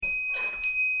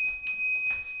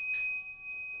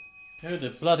Who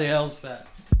the bloody hell's that?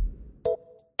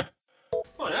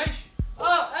 What, H?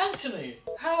 Oh, Anthony!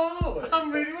 How are we?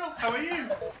 I'm really well. How are you?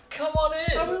 Come on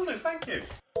in! I will do, thank you.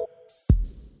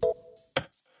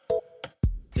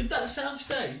 Did that sound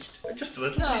staged? Just a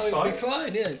little. No, it's it'll be fine.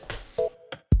 fine, yeah.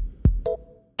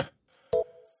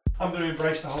 I'm going to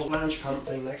embrace the whole lounge pant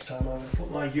thing next time. I'm going to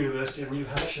put my University of New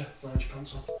Hampshire lounge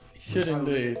pants on. You should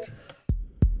indeed.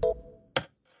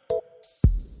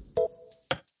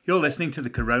 You're listening to the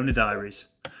Corona Diaries,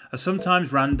 a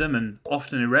sometimes random and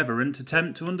often irreverent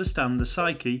attempt to understand the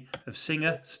psyche of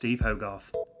singer Steve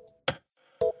Hogarth.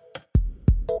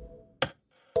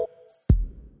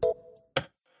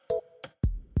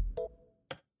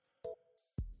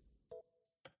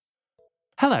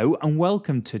 Hello and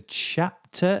welcome to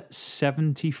Chapter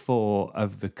 74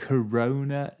 of the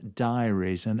Corona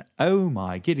Diaries. And oh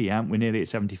my giddy aunt, we're nearly at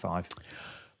 75.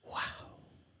 Wow.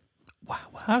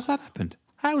 How's that happened?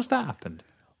 How's that happened?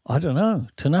 I don't know.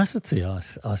 Tenacity, I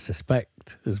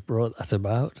suspect, has brought that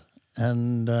about,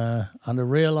 and a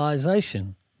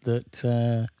realisation that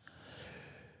that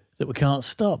we can't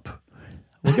stop.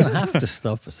 We're going to have to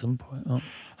stop at some point. Oh.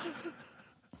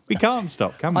 We can't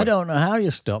stop, can we? I don't know how you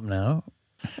stop now.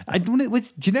 Do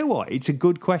you know what? It's a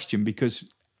good question because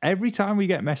every time we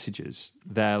get messages,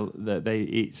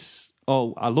 it's,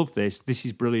 oh, I love this. This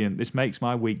is brilliant. This makes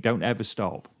my week. Don't ever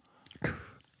stop.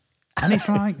 And it's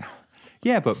like,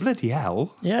 yeah, but bloody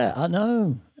hell. Yeah, I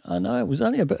know. It was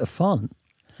only a bit of fun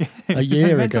a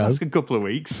year ago. Last a couple of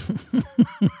weeks.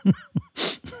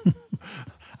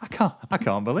 I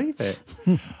can't believe it.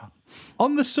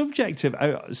 On the subject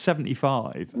of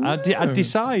 75, I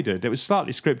decided, it was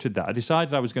slightly scripted that, I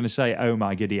decided I was going to say, oh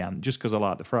my giddy aunt, just because I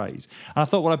like the phrase. And I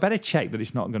thought, well, I better check that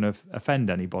it's not going to offend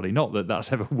anybody. Not that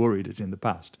that's ever worried us in the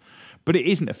past. But it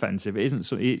isn't offensive.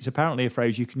 It's apparently a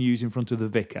phrase you can use in front of the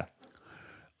vicar.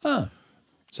 Oh.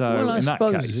 So well, I in that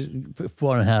suppose case, if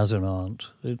one has an aunt,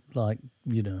 like,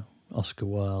 Oscar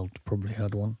Wilde probably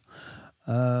had one,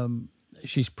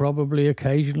 she's probably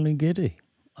occasionally giddy.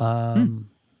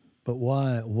 But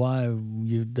why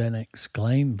you then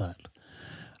exclaim that?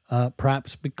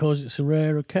 Perhaps because it's a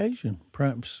rare occasion.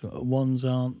 Perhaps one's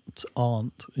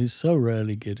aunt is so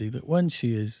rarely giddy that when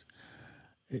she is,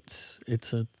 it's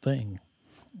a thing.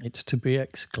 It's to be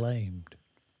exclaimed.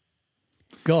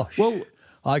 Gosh, well,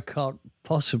 I can't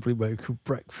possibly make a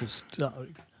breakfast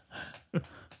time.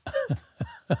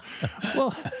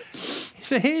 well,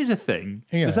 so here's a thing.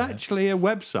 Yeah. There's actually a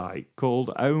website called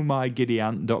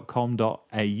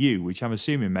ohmygiddyaunt.com.au, which I'm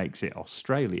assuming makes it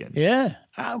Australian. Yeah.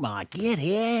 Oh my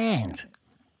giddy aunt.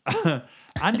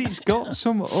 And it's got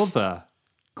some other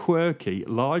quirky,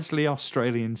 largely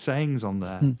Australian sayings on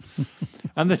there.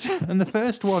 and the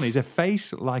first one is a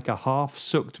face like a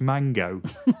half-sucked mango.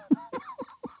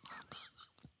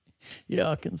 Yeah,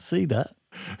 I can see that.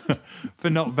 For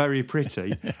not very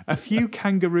pretty. A few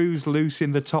kangaroos loose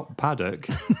in the top paddock.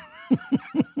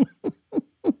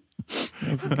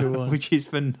 That's a good one. Which is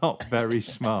for not very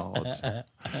smart.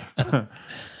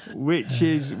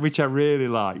 which I really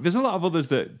like. There's a lot of others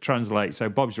that translate, so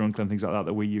Bob's your uncle and things like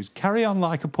that we use. Carry on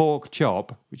like a pork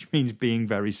chop, which means being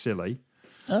very silly.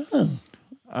 Oh.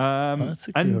 That's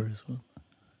a curious one.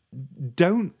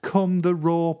 Don't come the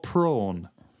raw prawn.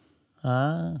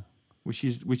 Ah. Which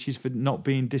is for not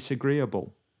being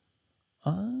disagreeable.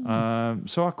 Oh.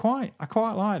 So I quite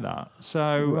like that.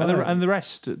 So right. and the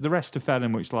rest are fairly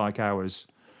much like ours.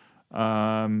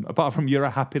 Apart from you're a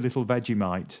happy little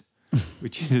Vegemite,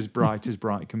 which is as bright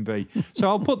can be. So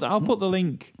I'll put the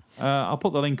link. I'll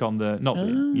put the link on the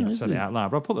said it out loud,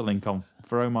 but I'll put the link on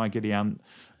for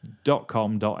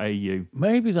ohmygiddyaunt.com.au.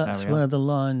 Maybe that's where the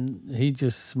line he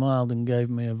just smiled and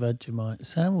gave me a Vegemite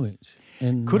sandwich.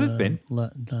 Could have been.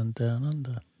 Down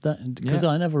under. Because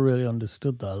I never really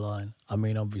understood that line. I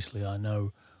mean, obviously I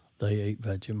know they eat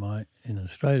Vegemite in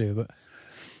Australia, but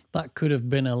that could have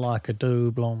been like a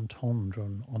double entendre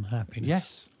on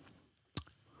happiness.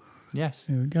 Yes.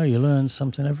 There we go. You learn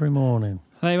something every morning.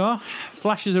 There you are.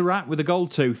 Flashes a rat with a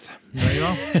gold tooth. There you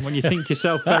are. When you think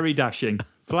yourself very dashing.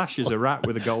 Flashes a rat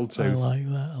with a gold tooth. I like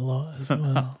that a lot as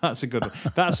well. That's a good one.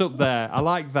 That's up there. I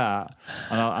like that.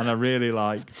 And I really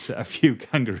liked a few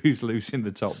kangaroos loose in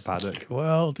the top paddock.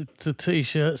 Well, the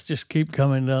T-shirts just keep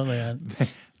coming, don't they?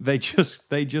 They just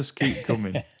keep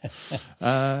coming.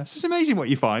 So it's amazing what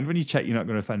you find when you check you're not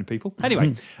going to offend people.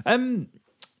 Anyway,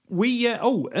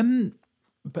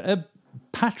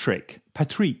 Patrick,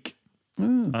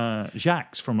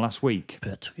 Jacques from last week.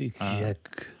 Patrick,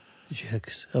 Jacques.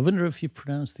 I wonder if you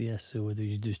pronounce the S or whether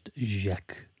you just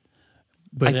Jacques.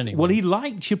 But anyway. Well, he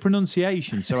liked your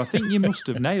pronunciation, so I think you must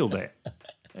have nailed it.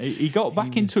 He got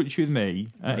back in touch with me.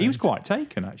 He was quite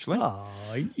taken, actually.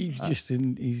 He's just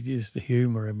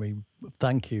humouring me.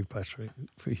 Thank you, Patrick,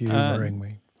 for humouring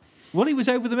me. Well, he was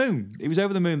over the moon. He was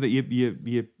over the moon that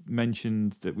you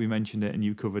mentioned, that we mentioned it and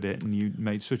you covered it, and you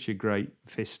made such a great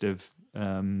fist of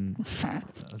sounds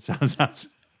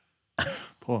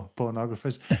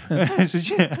pornographers.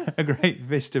 Such a great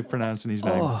fist of pronouncing his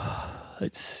name. Oh,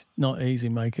 it's not easy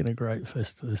making a great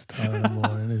fist at this time in the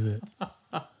morning, is it?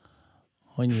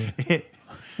 When you It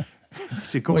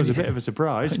comes as a bit of a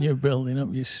surprise. when you're building up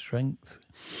your strength.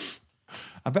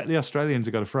 I bet the Australians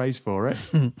have got a phrase for it.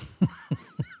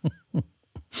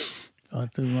 I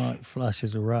do like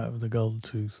flashes of right with the gold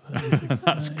tooth.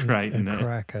 That's great, isn't it?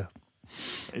 Cracker.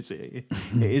 It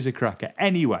is a cracker.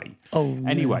 Anyway.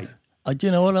 Yes. Do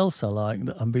you know what else I like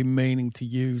that I've been meaning to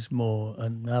use more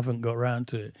and haven't got round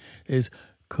to it? Is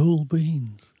cool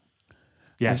beans.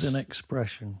 Yes. As an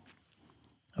expression.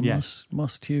 I Yes.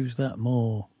 must use that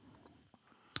more.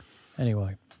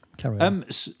 Anyway, carry on.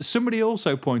 Somebody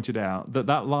also pointed out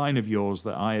that line of yours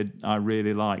that I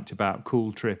really liked about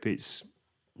Cool Trip, it's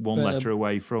one letter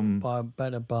away from...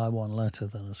 Better buy one letter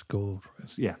than a school trip.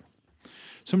 Yeah.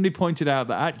 Somebody pointed out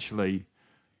that actually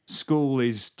school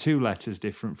is 2 letters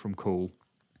different from cool.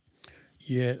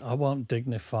 Yeah, I won't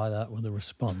dignify that with a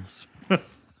response.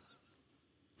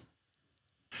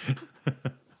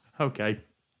 Okay.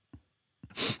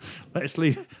 Let's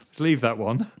leave that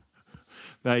one.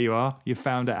 There you are. You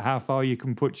found out how far you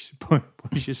can push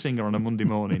your singer on a Monday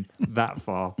morning. That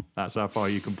far. That's how far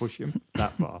you can push him.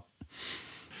 That far.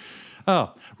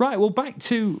 Oh, right. Well, back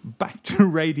to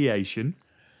radiation.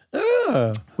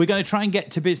 We're going to try and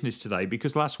get to business today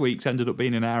because last week's ended up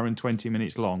being an hour and 20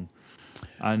 minutes long.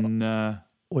 And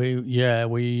what was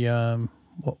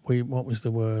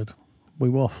the word? We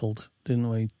waffled, didn't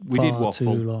we? We did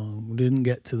waffle. Too long. We didn't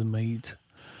get to the meat.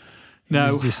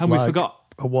 No, was just and like we forgot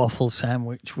a waffle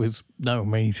sandwich with no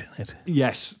meat in it.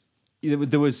 Yes,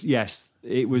 there was. Yes,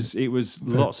 it was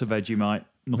lots of Vegemite,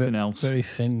 nothing else. Very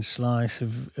thin slice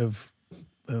of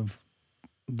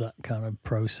that kind of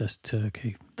processed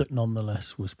turkey that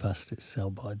nonetheless was past its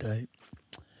sell-by date.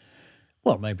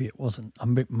 Well, maybe it wasn't.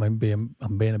 I'm being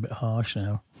a bit harsh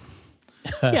now.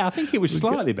 Yeah, I think it was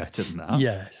slightly better than that.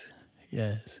 Yes.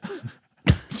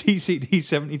 CCD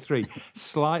 73,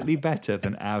 slightly better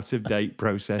than out-of-date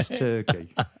processed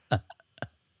turkey.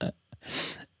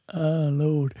 Oh,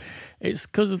 Lord. It's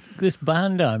because this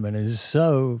band I'm in is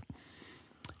so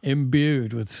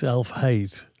imbued with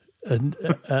self-hate and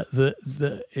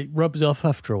that it rubs off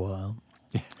after a while.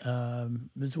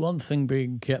 There's one thing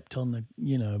being kept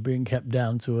being kept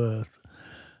down to earth,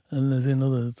 and there's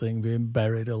another thing being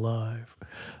buried alive.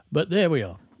 But there we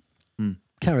are.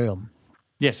 Carry on.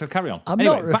 Yeah, so carry on. I'm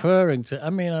not referring to...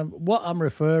 what I'm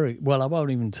referring... Well, I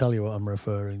won't even tell you what I'm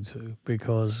referring to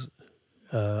because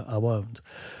I won't.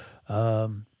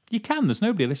 You can. There's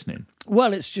nobody listening.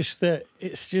 Well, it's just that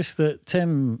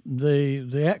Tim,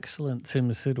 the excellent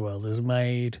Tim Sidwell, has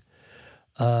made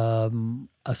a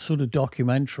sort of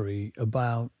documentary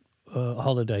about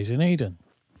Holidays in Eden,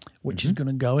 which is going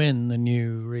to go in the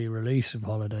new re-release of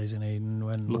Holidays in Eden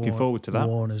when Looking forward to that.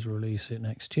 Warner's release it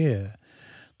next year.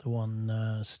 The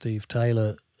one Steve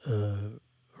Taylor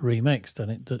remixed,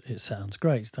 and it sounds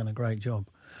great. It's done a great job,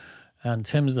 and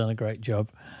Tim's done a great job.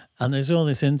 And there's all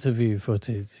this interview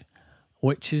footage,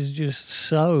 which is just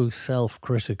so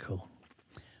self-critical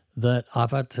that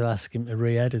I've had to ask him to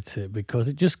re-edit it because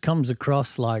it just comes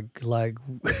across like I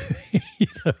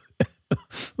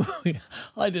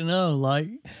don't know,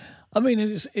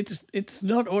 it's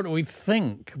not what we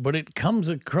think, but it comes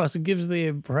across. It gives the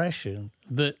impression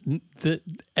that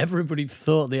everybody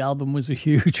thought the album was a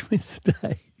huge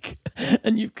mistake,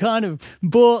 and you've kind of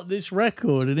bought this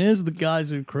record, and here's the guys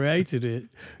who created it.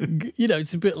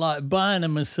 It's a bit like buying a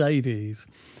Mercedes,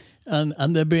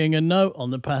 and there being a note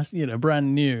on the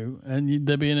brand new, and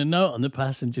there being a note on the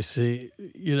passenger seat,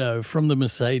 from the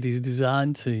Mercedes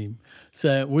design team.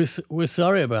 So we're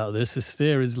sorry about this. The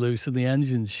steer is loose and the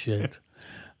engine's shit.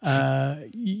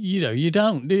 You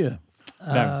don't, do you?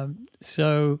 No.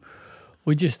 So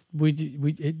it just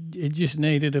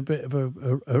needed a bit of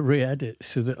a re-edit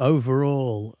so that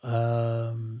overall,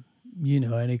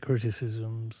 any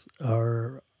criticisms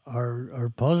are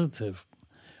positive.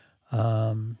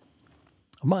 I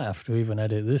might have to even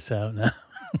edit this out now.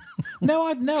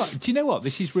 No. Do you know what?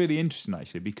 This is really interesting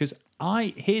actually because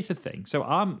here's the thing. So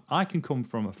I can come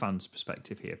from a fan's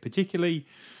perspective here, particularly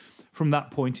from that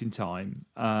point in time,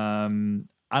 and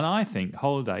I think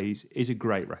Holidays is a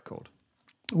great record.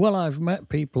 Well, I've met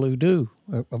people who do.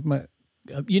 I've met,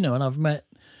 and I've met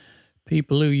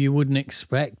people who you wouldn't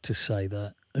expect to say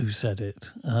that. who said it.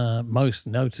 Most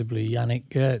notably, Yannick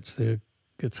Gertz, the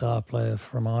guitar player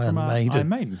from Iron Maiden. Iron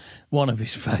Maiden. One of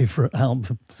his favourite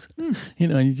albums. You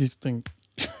know, you just think,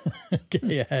 get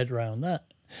your head around that.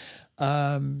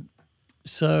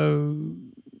 So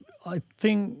I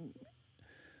think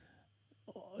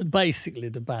basically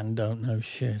the band don't know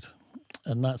shit,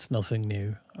 and that's nothing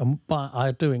new. But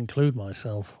I do include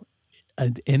myself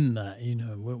in that. You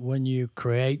know, when you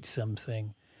create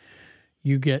something,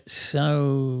 you get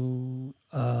so,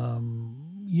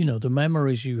 you know, the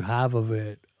memories you have of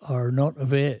it are not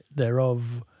of it. They're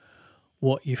of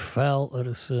what you felt at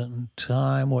a certain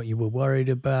time, what you were worried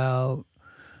about.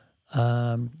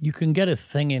 You can get a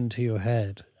thing into your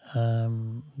head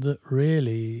that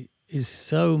really is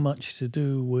so much to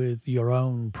do with your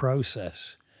own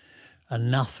process and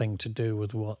nothing to do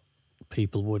with what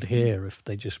people would hear if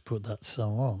they just put that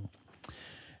song on.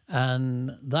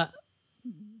 And that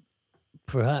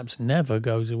perhaps never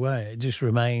goes away. It just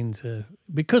remains,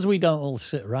 because we don't all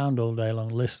sit around all day long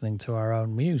listening to our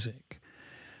own music.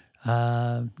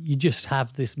 You just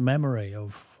have this memory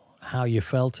of how you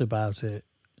felt about it.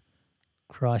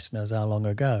 Christ knows how long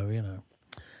ago, you know.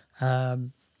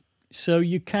 So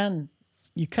you can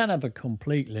have a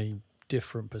completely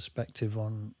different perspective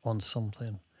on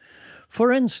something.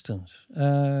 For instance,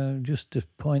 just to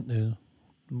point the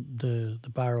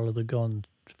barrel of the gun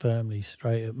firmly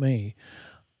straight at me,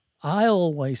 I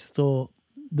always thought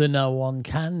the No One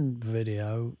Can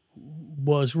video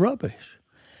was rubbish.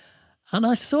 And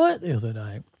I saw it the other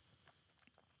day,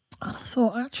 and I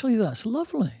thought, actually, that's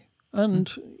lovely.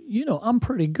 And, you know, I'm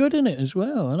pretty good in it as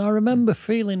well. And I remember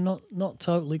feeling not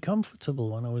totally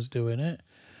comfortable when I was doing it.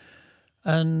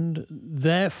 And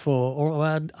therefore,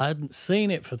 although I hadn't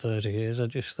seen it for 30 years, I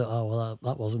just thought, oh, well,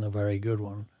 that wasn't a very good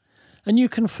one. And you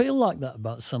can feel like that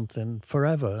about something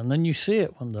forever. And then you see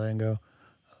it one day and go,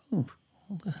 oh,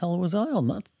 what the hell was I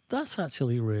on? That's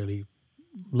actually really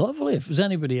lovely. If it was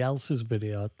anybody else's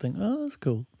video, I'd think, oh, that's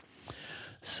cool.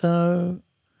 So,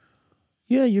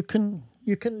 yeah, you can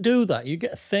do that. You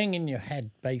get a thing in your head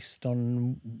based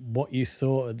on what you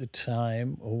thought at the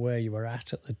time or where you were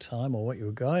at the time or what you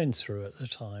were going through at the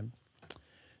time.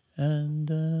 And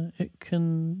it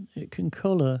can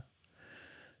colour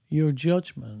your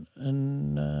judgment.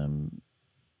 And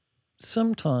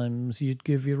sometimes you'd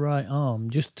give your right arm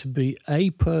just to be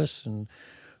a person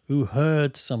who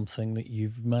heard something that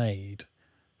you've made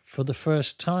for the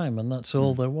first time, and that's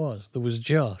all there was. There was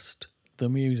just the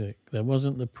music. There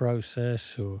wasn't the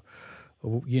process or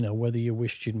you know, whether you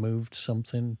wished you'd moved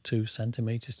something 2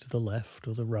 centimetres to the left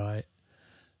or the right.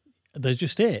 There's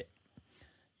just it,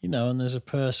 you know, and there's a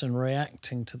person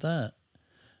reacting to that.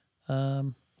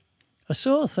 I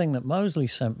saw a thing that Mosley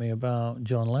sent me about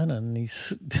John Lennon.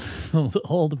 He's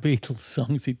all the Beatles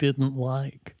songs he didn't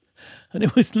like, and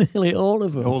it was nearly all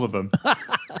of them. All of them.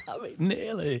 I mean,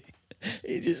 nearly.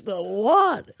 He just thought,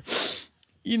 what?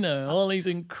 You know, all these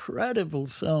incredible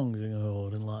songs. You know, oh,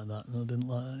 I didn't like that, and I didn't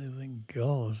like anything.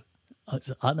 God,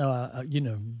 I know. You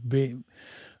know,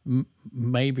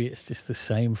 maybe it's just the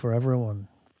same for everyone.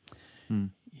 You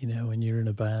know, when you're in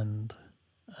a band,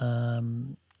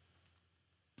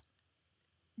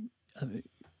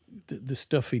 the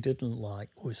stuff he didn't like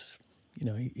was, you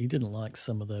know, he didn't like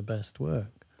some of their best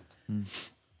work.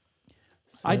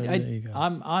 So there you go.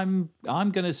 I'm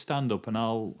going to stand up and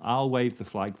I'll wave the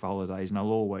flag for Holidays, and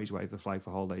I'll always wave the flag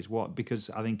for Holidays. What? Because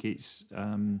I think it's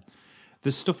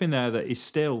there's stuff in there that is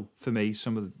still, for me,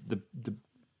 some of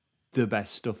the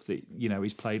best stuff that, you know,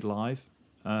 he's played live.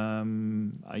 You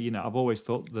know, I've always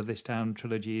thought the This Town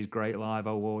trilogy is great live.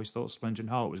 I've always thought Splinter and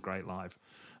Heart was great live.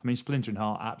 I mean, Splinter and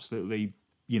Heart, absolutely,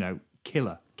 you know,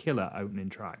 killer opening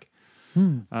track.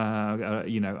 You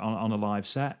know, on a live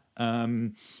set.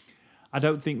 I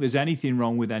don't think there's anything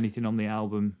wrong with anything on the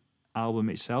album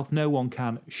itself. No One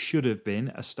Can should have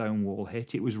been a Stonewall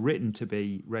hit. It was written to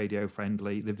be radio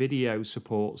friendly. The video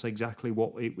supports exactly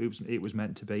what it was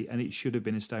meant to be, and it should have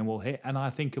been a Stonewall hit. And I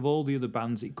think of all the other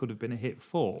bands it could have been a hit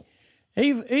for.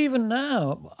 Even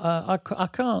now, I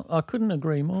couldn't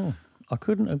agree more. I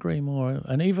couldn't agree more.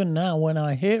 And even now, when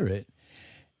I hear it,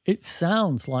 it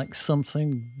sounds like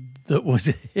something that was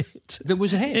a hit. That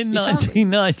was a hit in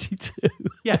 1992.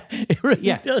 Yeah, it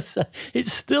really does. It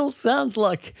still sounds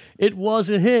like it was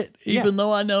a hit, even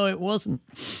though I know it wasn't.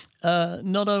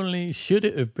 Not only should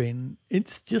it have been,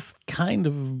 it's just kind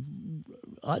of,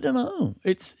 I don't know.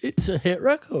 It's a hit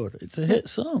record. It's a hit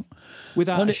song,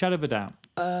 without a shadow of a doubt.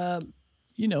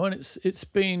 You know, and it's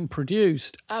been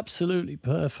produced absolutely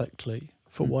perfectly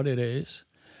for what it is.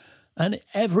 And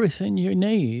everything you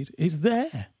need is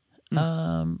there.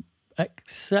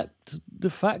 except the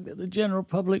fact that the general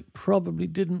public probably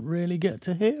didn't really get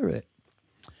to hear it.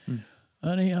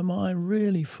 And EMI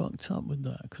really fucked up with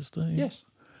that because they... Yes.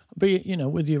 But,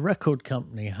 with your record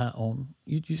company hat on,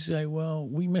 you just say, well,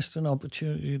 we missed an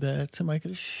opportunity there to make a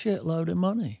shitload of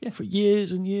money for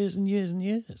years and years and years and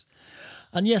years.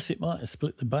 And yes, it might have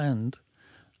split the band,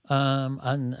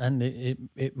 and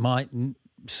it might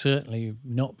certainly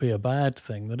not be a bad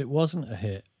thing that it wasn't a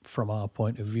hit from our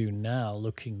point of view now,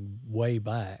 looking way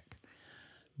back.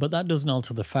 But that doesn't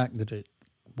alter the fact that it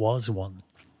was one.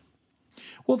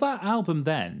 Well, that album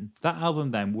then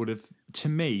would have, to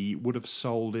me, would have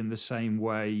sold in the same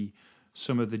way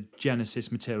some of the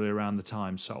Genesis material around the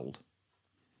time sold.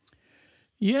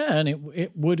 Yeah, and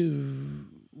it would have.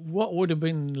 What would have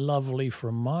been lovely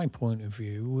from my point of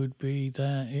view would be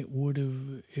that it would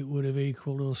have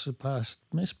equaled or surpassed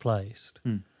Misplaced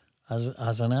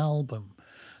as an album,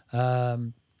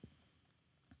 and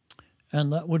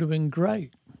that would have been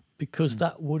great because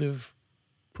that would have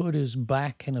put us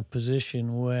back in a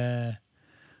position where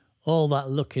all that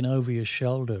looking over your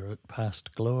shoulder at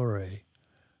past glory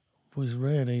was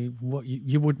really what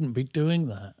you wouldn't be doing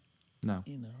that. No,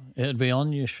 It'd be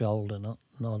on your shoulder,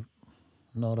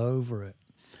 not over it,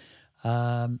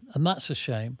 and that's a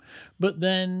shame. But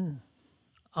then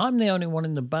I'm the only one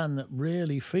in the band that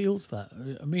really feels that.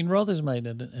 I mean, Rothers made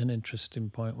an interesting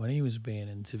point when he was being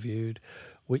interviewed,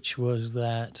 which was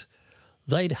that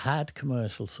they'd had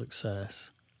commercial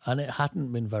success and it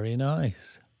hadn't been very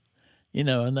nice,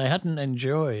 and they hadn't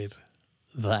enjoyed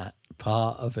that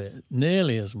part of it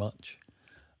nearly as much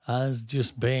as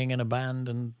just being in a band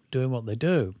and doing what they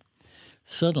do.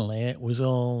 Suddenly it was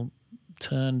all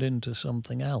turned into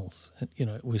something else.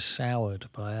 It was soured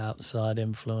by outside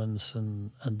influence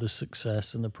and the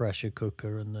success and the pressure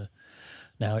cooker and the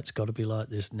now it's got to be like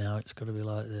this, now it's got to be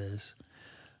like this.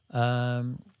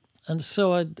 And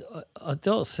so I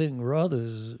don't think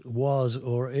Rothers was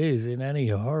or is in any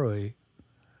hurry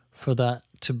for that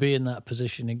to be in that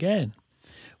position again.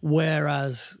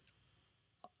 Whereas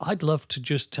I'd love to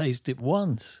just taste it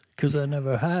once because I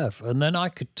never have. And then I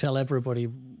could tell everybody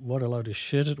what a load of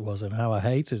shit it was and how I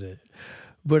hated it.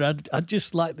 But I'd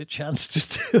just like the chance to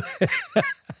do it.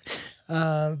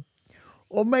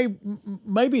 Or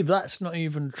maybe that's not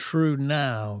even true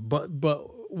now. But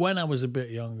when I was a bit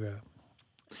younger,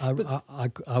 I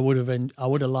would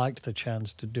have liked the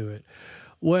chance to do it.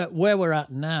 Where we're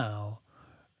at now,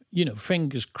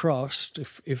 fingers crossed.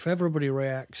 If everybody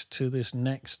reacts to this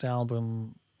next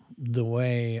album the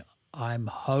way I'm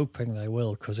hoping they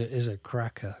will, because it is a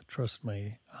cracker, trust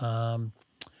me,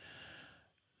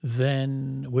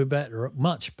 then we're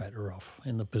much better off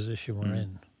in the position we're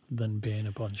in than being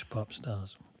a bunch of pop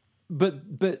stars.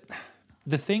 But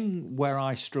the thing where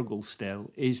I struggle still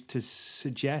is to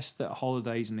suggest that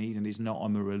Holidays in Eden is not a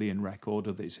Marillion record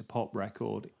or that it's a pop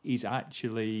record is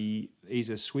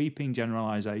a sweeping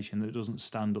generalisation that doesn't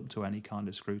stand up to any kind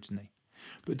of scrutiny.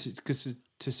 But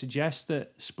to suggest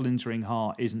that Splintering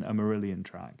Heart isn't a Marillion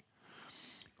track,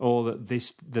 or that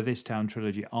the This Town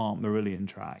trilogy aren't Marillion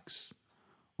tracks,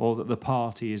 or that The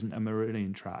Party isn't a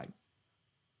Marillion track,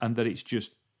 and that it's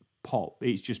just pop,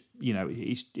 it's just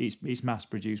it's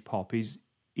mass-produced pop, is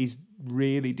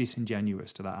really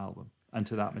disingenuous to that album and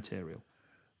to that material.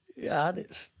 Yeah, and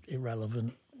it's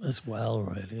irrelevant as well,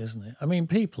 really, isn't it? I mean,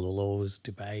 people will always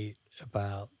debate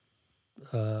about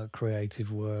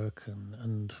creative work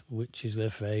and which is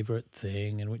their favourite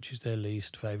thing and which is their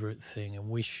least favourite thing, and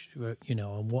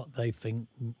and what they think,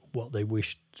 what they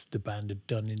wished the band had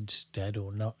done instead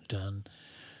or not done.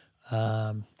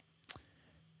 I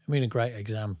mean, a great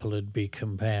example would be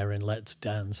comparing Let's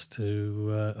Dance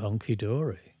to Hunky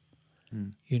Dory.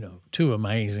 Two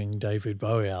amazing David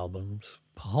Bowie albums,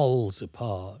 poles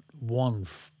apart. One,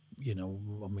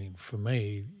 for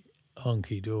me,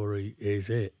 Hunky Dory is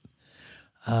it.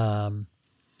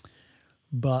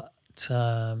 But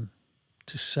to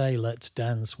say Let's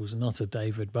Dance was not a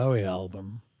David Bowie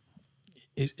album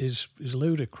is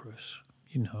ludicrous.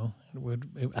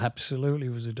 It absolutely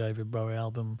was a David Bowie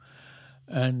album,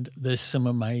 and there's some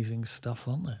amazing stuff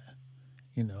on there.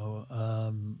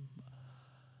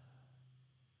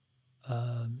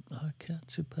 I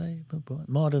Catch a Paper Boy.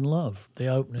 Modern Love, the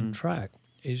opening track,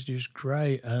 is just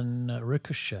great, and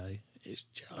Ricochet is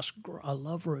just great. I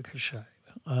love Ricochet.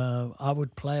 I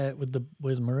would play it with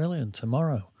Marillion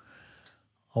tomorrow.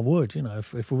 I would,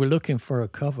 if we were looking for a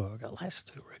cover, I'd go, let's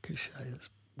do Ricochet.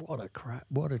 What a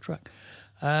track.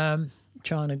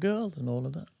 China Girl and all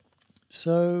of that.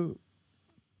 So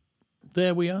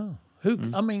there we are.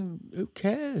 Who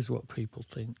cares what people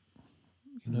think?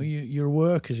 Your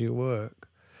work is your work.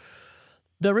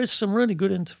 There is some really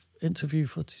good interview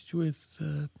footage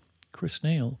with Chris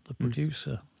Neal, the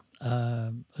producer,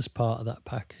 as part of that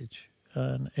package,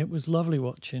 and it was lovely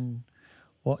watching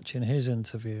his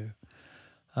interview.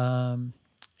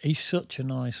 He's such a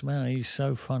nice man. He's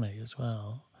so funny as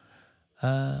well,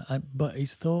 but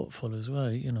he's thoughtful as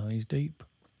well. You know, he's deep.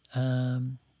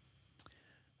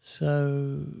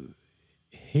 So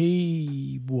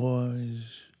he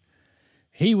was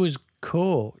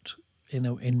caught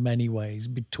in many ways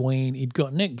between. He'd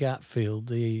got Nick Gatfield,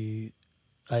 the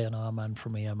A&R man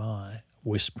from EMI,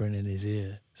 whispering in his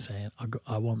ear, saying,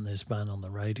 I want this band on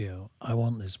the radio. I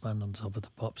want this band on Top of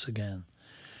the Pops again.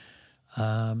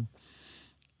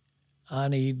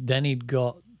 And he'd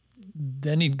got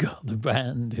the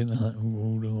band, you know, like,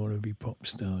 oh, I don't want to be pop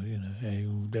star, you know, hey,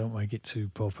 don't make it too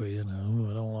poppy, you know,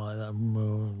 I don't like that,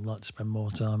 I'd like to spend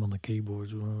more time on the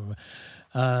keyboards.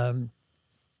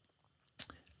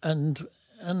 And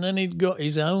then he'd got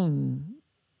his own,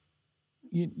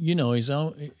 you know, his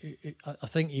own. I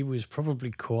think he was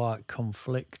probably quite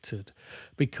conflicted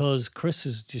because Chris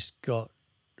has just got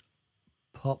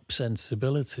pop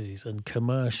sensibilities and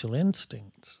commercial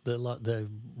instincts that they're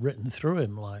written through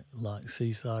him like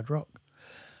Seaside Rock.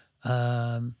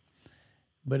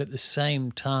 But at the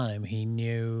same time, he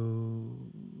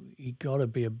knew he got to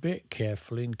be a bit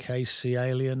careful in case he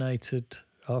alienated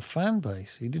our fan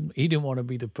base. He didn't want to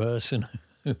be the person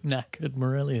who knackered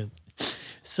Marillion.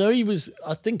 So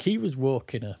I think he was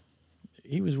walking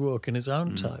his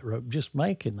own tightrope, just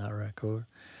making that record.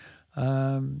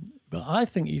 But I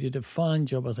think he did a fine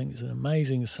job. I think it's an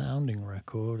amazing sounding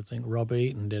record. I think Rob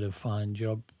Eaton did a fine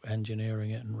job engineering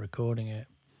it and recording it.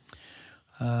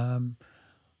 And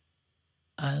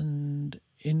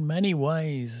in many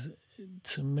ways,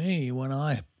 to me, when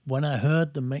I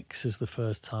heard the mixes the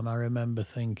first time, I remember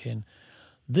thinking,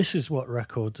 this is what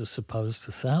records are supposed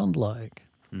to sound like.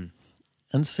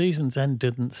 And Season's End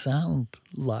didn't sound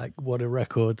like what a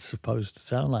record's supposed to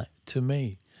sound like to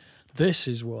me. This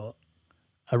is what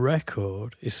a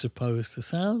record is supposed to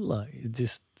sound like. It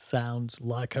just sounds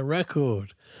like a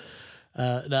record.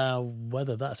 Now,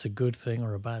 whether that's a good thing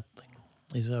or a bad thing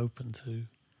is open to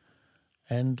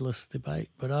endless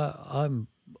debate. But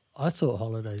I thought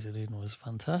Holidays in Eden was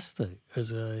fantastic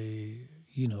as a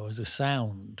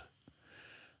sound.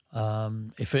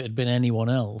 If it had been anyone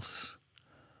else,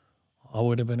 I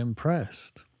would have been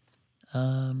impressed.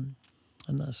 And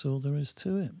that's all there is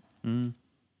to it.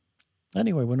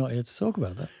 Anyway, we're not here to talk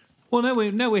about that. Well,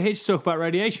 no, we're here to talk about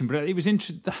Radiation, but it was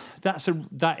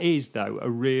that is though a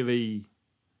really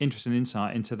interesting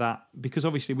insight into that, because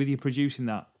obviously with you producing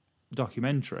that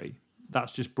documentary,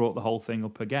 that's just brought the whole thing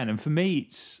up again. And for me,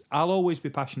 I'll always be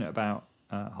passionate about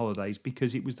Holidays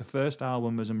because it was the first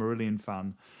album as a Marillion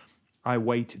fan I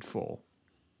waited for,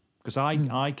 because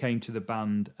I came to the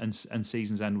band and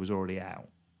Season's End was already out.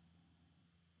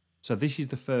 So this is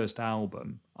the first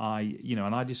album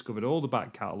and I discovered all the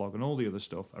back catalogue and all the other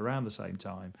stuff around the same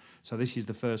time. So this is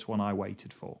the first one I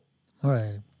waited for.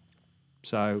 Right.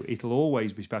 So it'll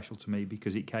always be special to me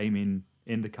because it came in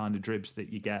the kind of dribs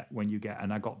that you get when you get,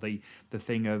 and I got the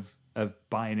thing of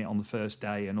buying it on the first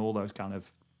day and all those kind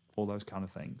of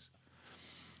things.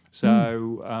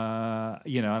 So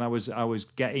and I was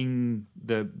getting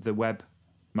the web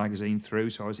magazine through,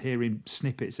 so I was hearing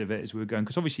snippets of it as we were going,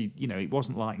 because obviously it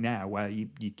wasn't like now where you're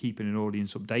keeping an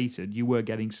audience updated. You were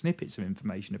getting snippets of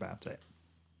information about it.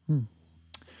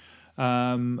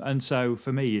 And so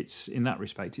for me, it's in that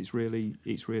respect, it's really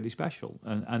special,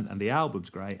 and the album's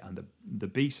great, and the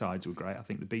B-sides were great. I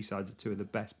think the B-sides are two of the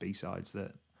best B-sides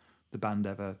that the band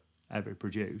ever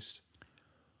produced.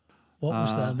 What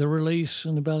was that? The Release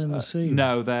and The Bell in the Sea?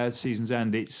 No, they're Season's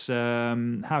End. It's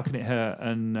How Can It Hurt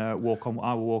and I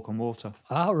Will Walk on Water.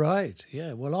 Ah, right.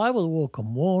 Yeah. Well, I Will Walk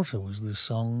on Water was the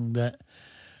song that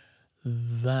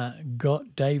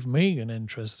got Dave Meegan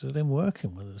interested in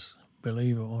working with us,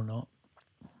 believe it or not.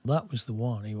 That was the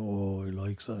one. He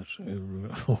likes that.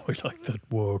 He liked that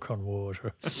Walk on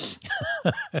Water.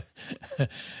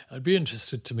 I'd be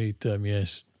interested to meet them,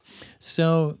 yes.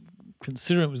 So,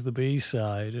 considering it was the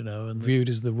B-side, and viewed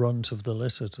as the runt of the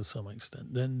litter to some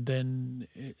extent, then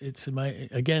it's amazing.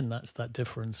 Again, that's that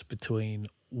difference between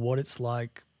what it's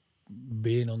like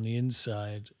being on the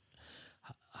inside,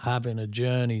 having a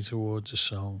journey towards a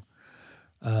song,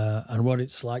 and what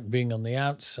it's like being on the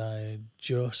outside,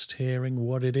 just hearing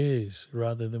what it is,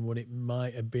 rather than what it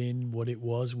might have been, what it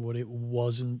was, what it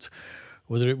wasn't,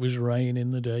 whether it was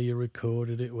raining the day you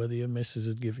recorded it, whether your missus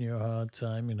had given you a hard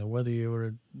time, whether you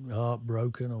were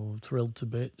heartbroken or thrilled to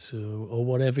bits or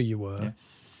whatever you were. Yeah.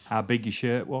 How big your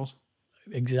shirt was.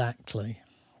 Exactly.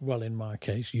 Well, in my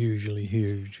case, usually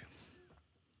huge.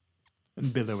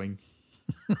 and billowing.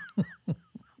 I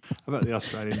bet the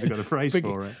Australians have got a phrase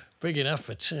for it. Big enough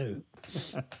for two.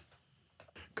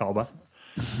 Cobber.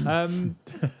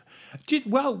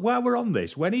 Well, while we're on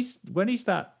this, when is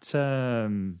that?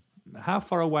 How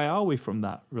far away are we from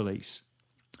that release?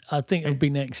 I think it'll be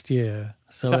next year.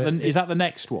 So Is that the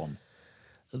next one?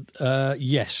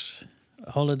 yes.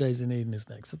 Holidays in Eden is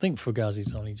next. I think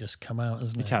Fugazi's only just come out,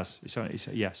 hasn't it? It has.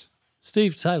 Yes.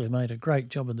 Steve Taylor made a great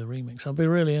job of the remix. I'll be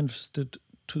really interested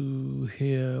to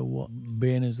hear what,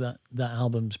 being as that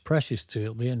album's precious to you,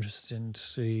 it'll be interesting to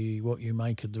see what you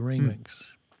make of the remix.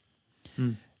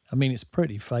 I mean, it's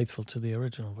pretty faithful to the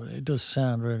original, but it does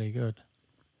sound really good.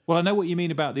 Well, I know what you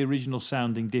mean about the original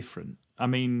sounding different. I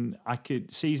mean,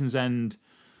 Season's End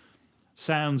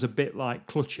sounds a bit like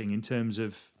Clutching in terms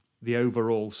of the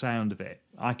overall sound of it.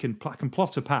 I can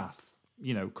plot a path,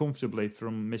 comfortably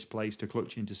from Misplaced to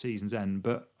Clutching to Season's End,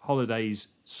 but Holidays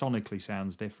sonically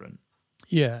sounds different.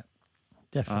 Yeah,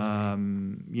 definitely.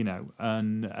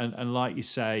 And like you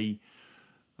say,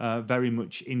 very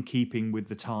much in keeping with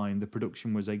the time. The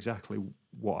production was exactly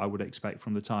what I would expect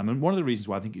from the time, and one of the reasons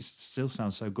why I think it still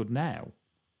sounds so good now.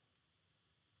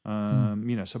 So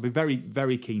I'd be very,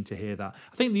 very keen to hear that.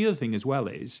 I think the other thing as well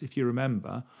is, if you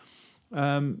remember,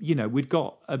 we'd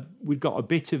got a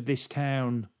bit of this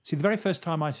town. See, the very first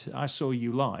time I saw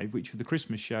you live, which were the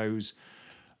Christmas shows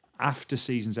after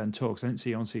Season's End tour, because I didn't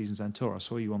see you on Season's End tour. I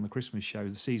saw you on the Christmas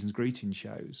shows, the Season's Greeting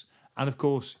shows, and of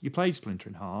course you played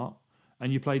Splintering Heart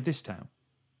and you played This Town.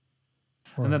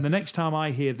 Right. And then the next time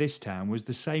I hear This Town was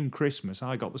the same Christmas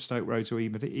I got the Stoke Road to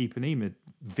Ipanema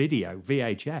video,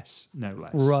 VHS, no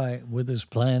less. Right, with us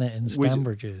playing it in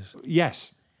Stambridges.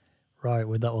 Yes. Right,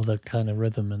 with that other kind of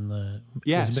rhythm and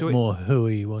it was a bit more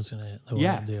hooey, wasn't it?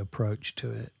 The approach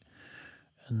to it.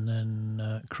 And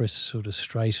then Chris sort of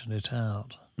straightened it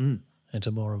out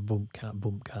into more of a boom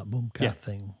cat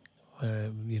thing. Where,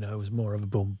 it was more of a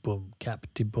boom boom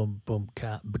capty boom boom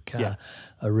cat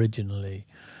originally.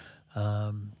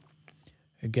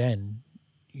 Again,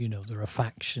 there are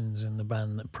factions in the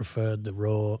band that preferred the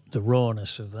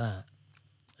rawness of that,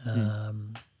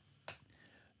 and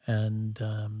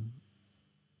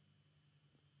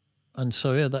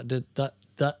so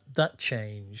that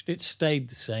changed. It stayed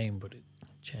the same, but it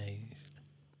changed.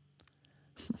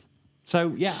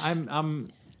 So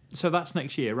so that's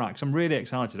next year, right? Because I'm really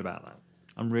excited about that.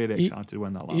 I'm really excited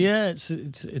when that lands. Yeah,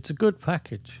 it's a good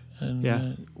package,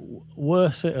 and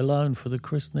worth it alone for the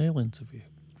Chris Neal interview.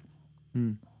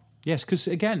 Yes, because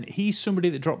again, he's somebody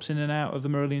that drops in and out of the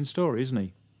Marillion story, isn't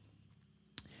he?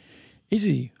 Is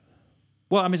he?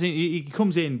 Well, I mean, he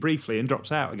comes in briefly and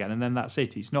drops out again, and then that's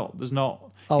it. There's not.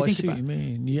 Oh, I see what you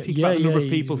mean. Think about the number of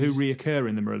people who reoccur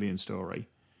in the Marillion story.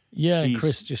 Yeah, and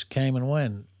Chris just came and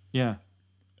went. Yeah.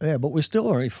 Yeah, but we're still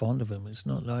very fond of him. It's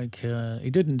not like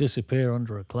he didn't disappear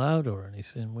under a cloud or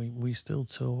anything. We still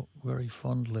talk very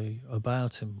fondly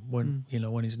about him when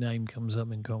when his name comes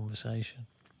up in conversation.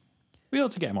 We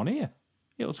ought to get him on here.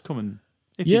 He ought to come and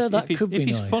that could be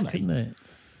nice, funny, couldn't it?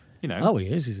 Oh, he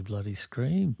is. He's a bloody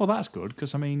scream. Well, that's good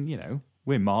because I mean,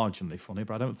 we're marginally funny,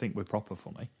 but I don't think we're proper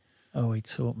funny. Oh, he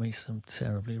taught me some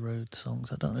terribly rude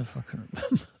songs. I don't know if I can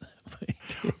remember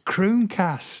them.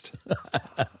 Crooncast.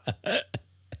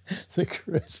 The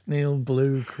Chris Neal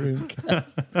Blue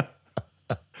Crooncast.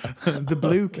 The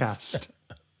Blue Cast.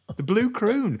 The Blue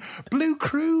Croon. Blue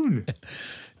Croon.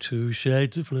 2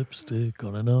 shades of lipstick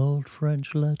on an old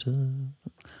French letter.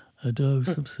 A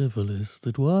dose of syphilis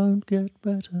that won't get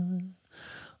better.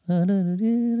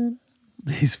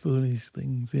 These foolish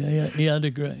things. Yeah, he had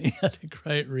a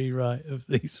great rewrite of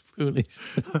These Foolish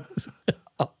Things.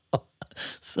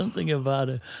 Something about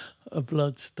a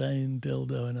blood-stained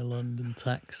dildo in a London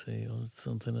taxi or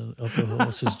something up a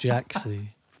horse's jacksie.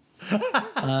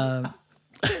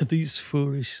 These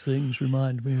foolish things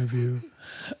remind me of you.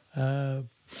 I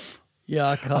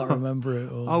can't remember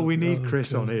it all. Oh, we need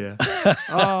Chris on here.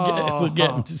 We'll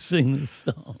get him to sing the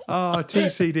song. Oh,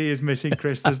 TCD is missing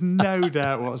Chris. There's no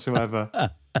doubt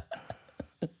whatsoever.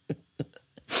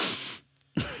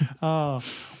 Oh,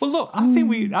 well, look, I think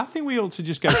we ought to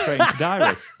just go straight into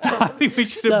Diary. I think we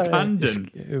should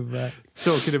abandon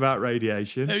talking about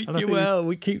Radiation.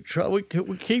 We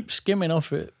keep skimming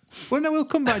off it. Well, no, we'll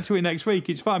come back to it next week.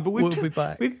 It's fine, but we'll be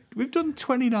back. We've done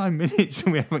 29 minutes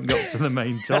and we haven't got to the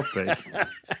main topic.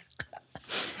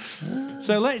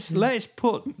 So let's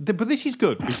put. But this is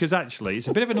good because actually it's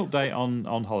a bit of an update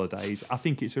on Holidays. I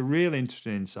think it's a real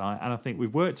interesting insight, and I think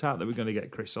we've worked out that we're going to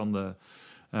get Chris on the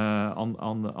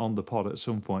pod at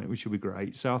some point, which will be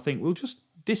great. So I think we'll just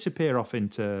disappear off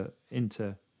into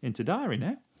Diary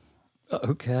now.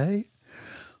 Okay.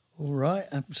 All right,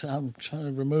 I'm trying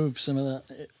to remove some of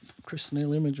that Chris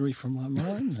Neal imagery from my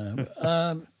mind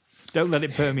now. Don't let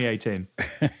it permeate in.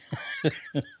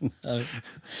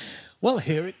 Well,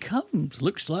 here it comes.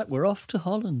 Looks like we're off to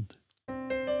Holland.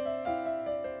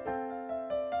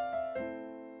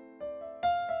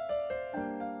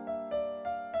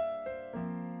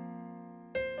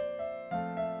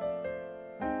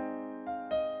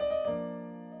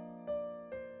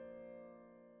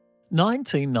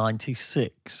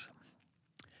 (1996)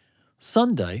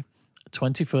 Sunday,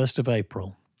 21st of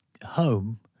April.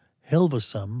 Home,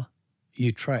 Hilversum,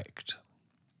 Utrecht.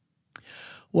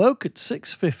 Woke at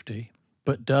 6:50,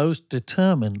 but dozed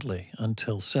determinedly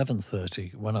until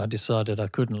 7:30 when I decided I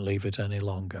couldn't leave it any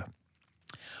longer.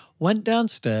 Went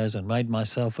downstairs and made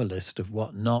myself a list of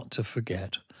what not to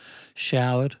forget,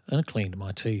 showered and cleaned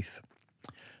my teeth.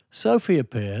 Sophie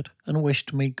appeared and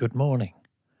wished me good morning.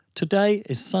 Today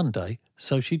is Sunday,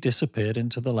 so she disappeared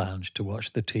into the lounge to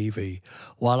watch the TV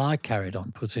while I carried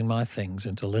on putting my things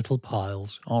into little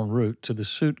piles en route to the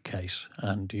suitcase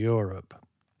and Europe.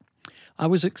 I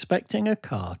was expecting a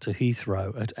car to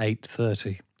Heathrow at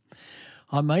 8:30.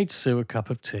 I made Sue a cup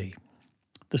of tea.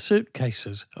 The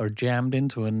suitcases are jammed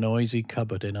into a noisy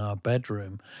cupboard in our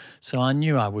bedroom, so I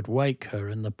knew I would wake her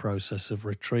in the process of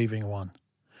retrieving one.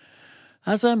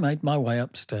 As I made my way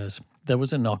upstairs, there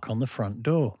was a knock on the front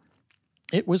door.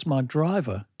 It was my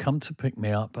driver come to pick me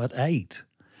up at 8.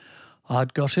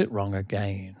 I'd got it wrong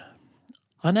again.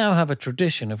 I now have a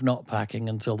tradition of not packing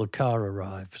until the car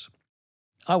arrives.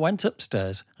 I went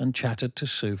upstairs and chatted to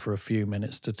Sue for a few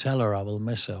minutes to tell her I will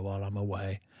miss her while I'm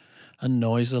away, and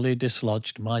noisily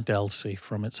dislodged my Delsey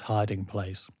from its hiding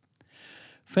place.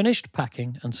 Finished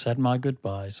packing and said my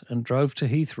goodbyes and drove to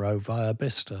Heathrow via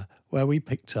Bicester, where we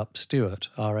picked up Stuart,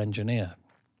 our engineer.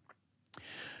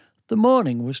 The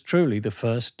morning was truly the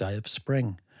first day of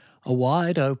spring, a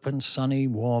wide-open, sunny,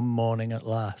 warm morning at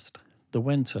last. The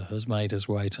winter has made us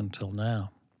wait until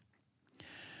now.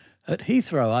 At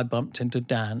Heathrow, I bumped into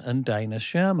Dan and Dana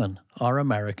Sherman, our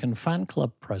American fan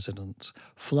club presidents,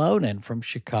 flown in from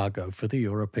Chicago for the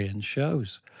European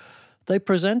shows. They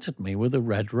presented me with a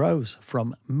red rose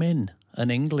from Min, an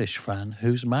English fan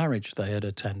whose marriage they had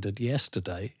attended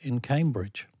yesterday in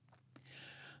Cambridge.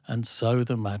 And so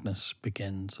the madness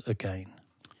begins again.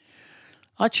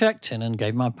 I checked in and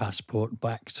gave my passport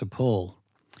back to Paul.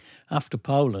 After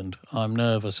Poland, I'm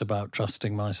nervous about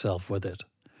trusting myself with it.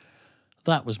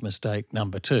 That was mistake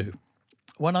number 2.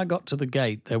 When I got to the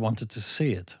gate, they wanted to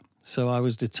see it, so I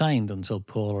was detained until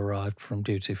Paul arrived from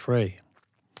duty-free.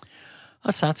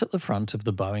 I sat at the front of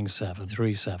the Boeing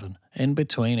 737, in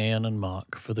between Ian and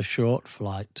Mark, for the short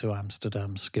flight to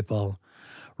Amsterdam Schiphol,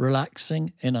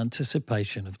 relaxing in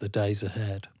anticipation of the days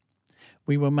ahead.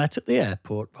 We were met at the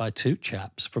airport by 2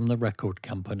 chaps from the record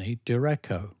company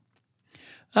Dureco.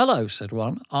 "Hello," said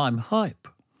one, "I'm Hype."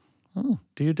 "Oh,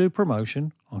 do you do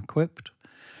promotion?" I quipped.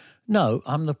 "No,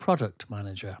 I'm the product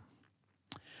manager."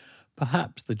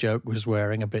 Perhaps the joke was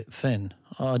wearing a bit thin.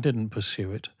 I didn't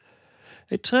pursue it.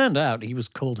 It turned out he was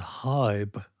called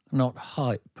Hybe, not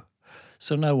Hype,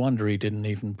 so no wonder he didn't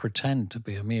even pretend to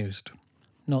be amused.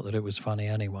 Not that it was funny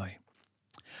anyway.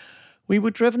 We were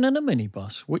driven in a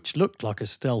minibus, which looked like a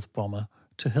stealth bomber,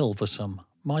 to Hilversum,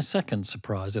 my second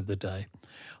surprise of the day.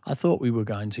 I thought we were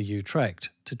going to Utrecht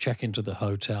to check into the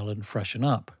hotel and freshen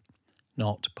up.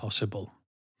 Not possible.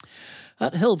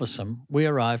 At Hilversum, we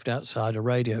arrived outside a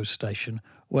radio station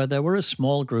where there were a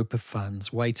small group of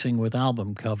fans waiting with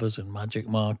album covers and magic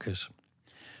markers.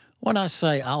 When I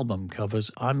say album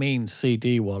covers, I mean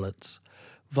CD wallets.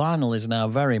 Vinyl is now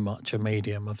very much a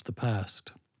medium of the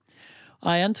past.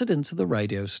 I entered into the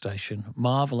radio station,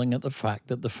 marvelling at the fact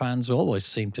that the fans always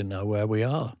seem to know where we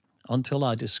are, until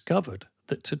I discovered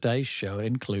that today's show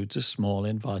includes a small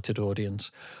invited audience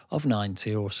of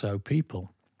 90 or so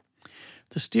people.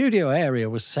 The studio area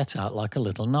was set out like a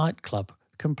little nightclub,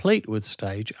 complete with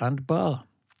stage and bar.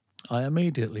 I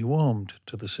immediately warmed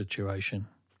to the situation.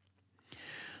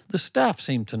 The staff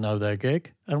seemed to know their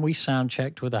gig, and we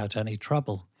sound-checked without any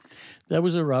trouble. There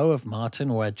was a row of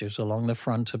Martin wedges along the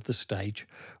front of the stage,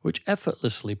 which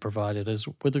effortlessly provided us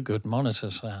with a good monitor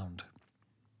sound.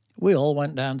 We all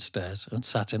went downstairs and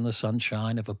sat in the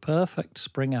sunshine of a perfect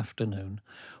spring afternoon,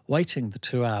 waiting the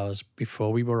 2 hours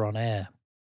before we were on air.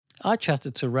 I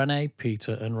chatted to René,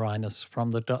 Peter and Rinus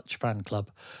from the Dutch fan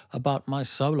club about my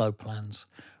solo plans,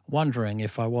 wondering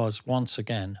if I was once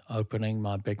again opening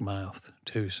my big mouth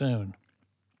too soon.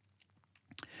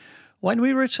 When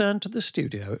we returned to the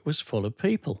studio, it was full of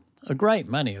people, a great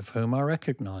many of whom I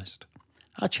recognised.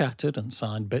 I chatted and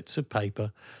signed bits of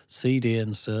paper, CD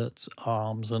inserts,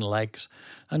 arms and legs,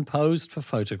 and posed for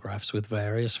photographs with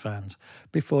various fans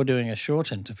before doing a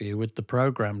short interview with the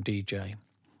programme DJ.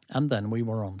 And then we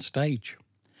were on stage.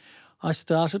 I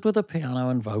started with a piano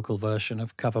and vocal version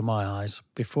of Cover My Eyes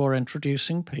before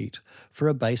introducing Pete for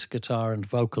a bass guitar and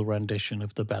vocal rendition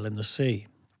of The Bell in the Sea.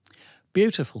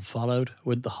 Beautiful followed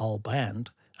with the whole band,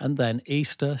 and then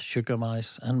Easter, Sugar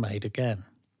Mice and Made Again.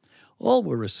 All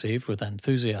were received with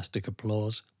enthusiastic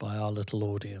applause by our little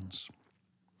audience.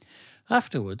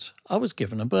 Afterwards, I was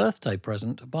given a birthday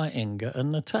present by Inga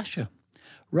and Natasha,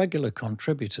 regular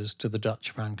contributors to the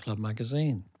Dutch Fan Club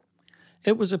magazine.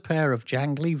 It was a pair of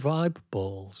jangly vibe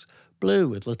balls, blue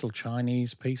with little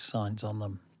Chinese peace signs on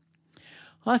them.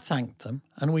 I thanked them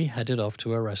and we headed off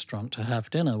to a restaurant to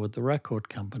have dinner with the record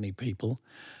company people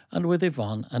and with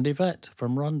Yvonne and Yvette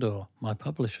from Rondor, my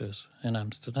publishers, in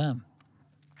Amsterdam.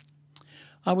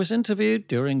 I was interviewed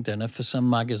during dinner for some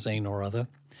magazine or other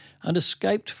and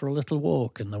escaped for a little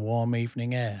walk in the warm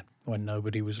evening air when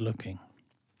nobody was looking.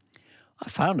 I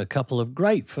found a couple of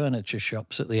great furniture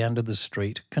shops at the end of the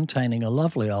street containing a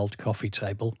lovely old coffee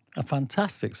table, a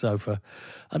fantastic sofa,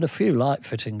 and a few light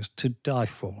fittings to die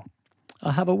for.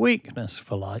 I have a weakness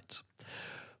for lights.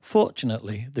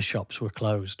 Fortunately, the shops were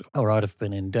closed, or I'd have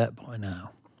been in debt by now.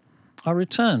 I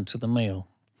returned to the meal.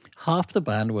 Half the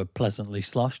band were pleasantly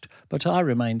sloshed, but I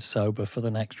remained sober for the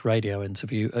next radio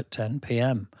interview at 10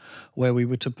 p.m, where we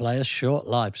were to play a short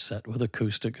live set with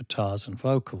acoustic guitars and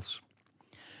vocals.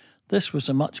 This was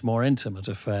a much more intimate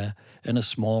affair in a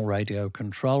small radio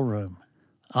control room.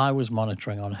 I was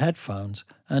monitoring on headphones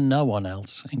and no one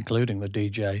else, including the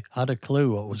DJ, had a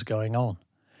clue what was going on.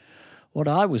 What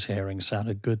I was hearing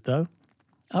sounded good though.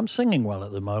 I'm singing well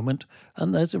at the moment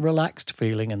and there's a relaxed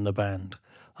feeling in the band,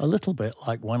 a little bit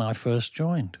like when I first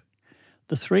joined.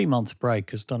 The 3-month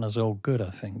break has done us all good, I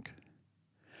think.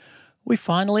 We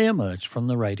finally emerged from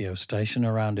the radio station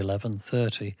around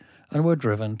 11:30 and were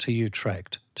driven to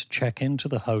Utrecht to check into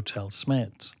the Hotel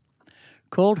Smits.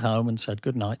 Called home and said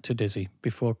goodnight to Dizzy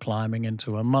before climbing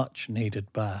into a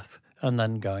much-needed bath and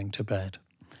then going to bed,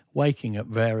 waking at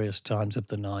various times of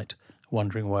the night,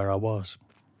 wondering where I was.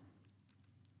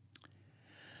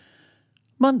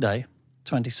 Monday,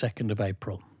 22nd of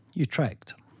April,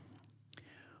 Utrecht.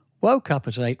 Woke up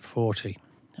at 8:40,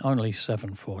 only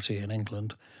 7:40 in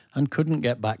England, and couldn't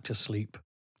get back to sleep.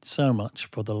 So much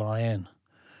for the lie-in.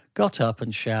 Got up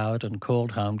and showered and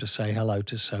called home to say hello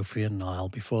to Sophie and Niall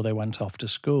before they went off to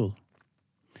school.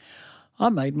 I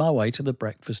made my way to the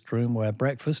breakfast room where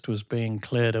breakfast was being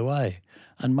cleared away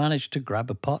and managed to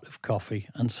grab a pot of coffee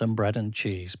and some bread and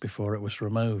cheese before it was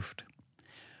removed.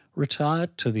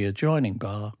 Retired to the adjoining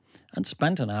bar and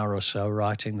spent an hour or so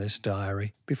writing this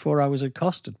diary before I was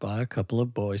accosted by a couple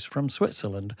of boys from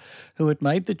Switzerland who had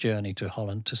made the journey to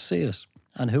Holland to see us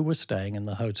and who were staying in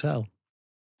the hotel.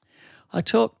 I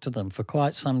talked to them for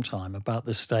quite some time about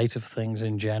the state of things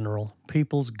in general,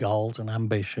 people's goals and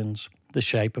ambitions, the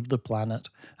shape of the planet,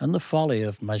 and the folly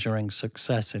of measuring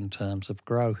success in terms of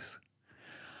growth.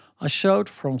 I showed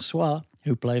Francois,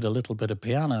 who played a little bit of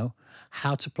piano,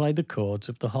 how to play the chords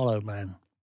of the Hollow Man.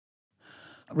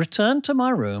 Returned to my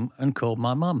room and called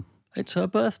my mum. It's her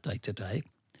birthday today.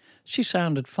 She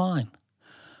sounded fine.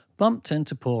 Bumped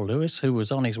into Paul Lewis, who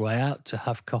was on his way out to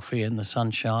have coffee in the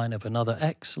sunshine of another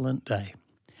excellent day.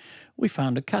 We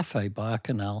found a cafe by a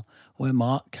canal where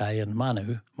Mark Kay and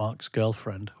Manu, Mark's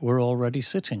girlfriend, were already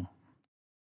sitting.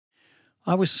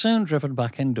 I was soon driven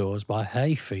back indoors by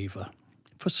hay fever.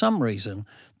 For some reason,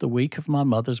 the week of my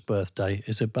mother's birthday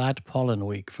is a bad pollen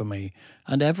week for me,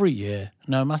 and every year,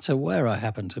 no matter where I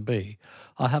happen to be,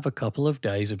 I have a couple of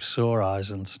days of sore eyes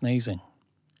and sneezing.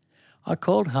 I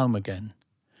called home again.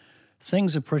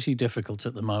 Things are pretty difficult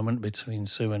at the moment between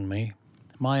Sue and me.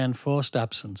 My enforced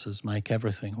absences make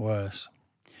everything worse.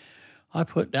 I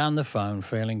put down the phone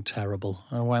feeling terrible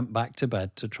and went back to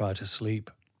bed to try to sleep.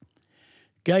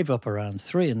 Gave up around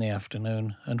 3 in the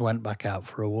afternoon and went back out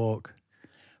for a walk.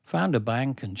 Found a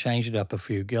bank and changed up a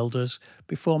few guilders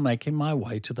before making my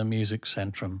way to the Music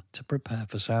Centrum to prepare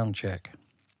for sound check.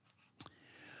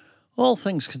 All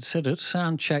things considered,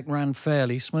 sound check ran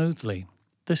fairly smoothly.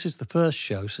 This is the first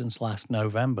show since last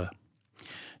November.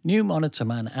 New monitor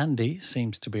man Andy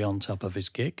seems to be on top of his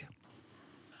gig.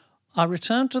 I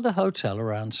returned to the hotel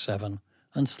around 7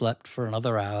 and slept for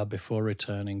another hour before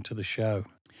returning to the show.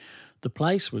 The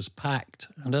place was packed,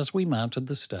 and as we mounted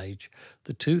the stage,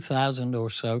 the 2,000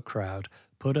 or so crowd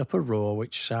put up a roar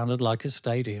which sounded like a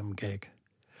stadium gig.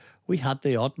 We had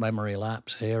the odd memory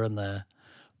lapse here and there,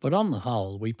 but on the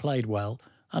whole we played well,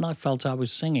 and I felt I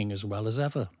was singing as well as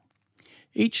ever.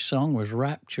 Each song was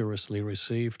rapturously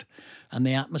received, and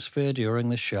the atmosphere during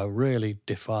the show really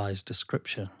defies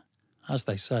description. As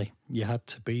they say, you had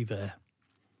to be there.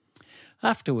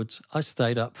 Afterwards, I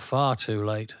stayed up far too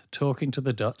late, talking to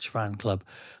the Dutch fan club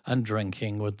and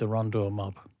drinking with the Rondour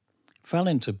mob. Fell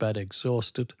into bed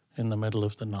exhausted in the middle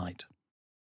of the night.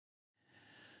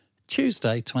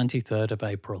 Tuesday, 23rd of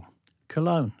April.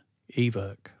 Cologne,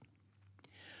 Ewerk.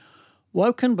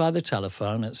 Woken by the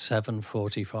telephone at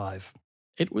 7:45.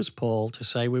 It was Paul to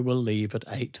say we will leave at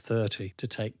 8:30 to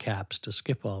take cabs to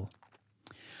Schiphol.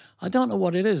 I don't know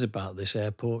what it is about this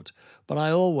airport, but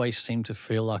I always seem to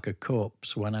feel like a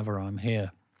corpse whenever I'm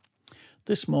here.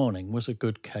 This morning was a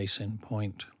good case in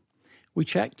point. We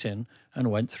checked in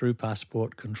and went through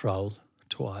passport control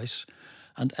twice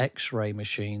and X-ray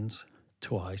machines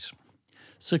twice.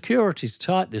 Security's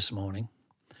tight this morning.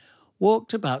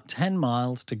 Walked about 10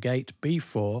 miles to gate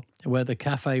B4 where the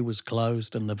cafe was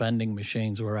closed and the vending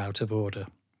machines were out of order,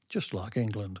 just like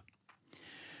England.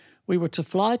 We were to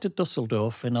fly to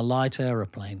Dusseldorf in a light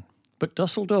aeroplane, but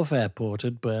Dusseldorf Airport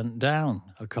had burnt down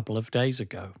a couple of days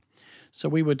ago, so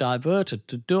we were diverted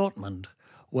to Dortmund,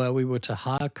 where we were to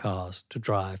hire cars to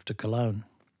drive to Cologne.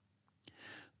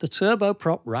 The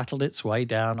turboprop rattled its way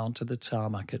down onto the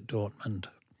tarmac at Dortmund.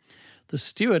 The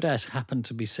stewardess happened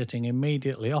to be sitting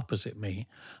immediately opposite me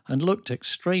and looked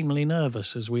extremely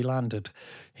nervous as we landed,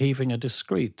 heaving a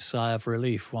discreet sigh of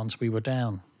relief once we were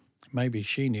down. Maybe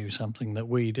she knew something that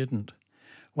we didn't.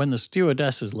 When the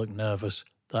stewardesses look nervous,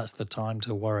 that's the time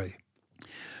to worry.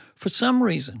 For some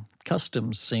reason,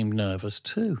 customs seemed nervous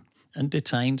too, and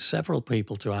detained several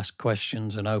people to ask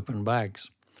questions and open bags.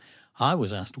 I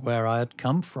was asked where I had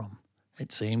come from.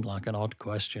 It seemed like an odd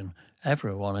question.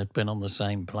 Everyone had been on the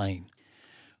same plane.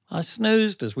 I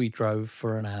snoozed as we drove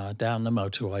for an hour down the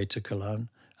motorway to Cologne,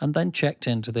 and then checked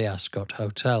into the Ascot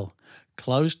Hotel,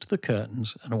 closed the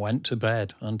curtains and went to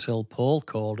bed until Paul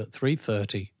called at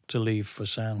 3:30 to leave for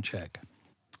soundcheck.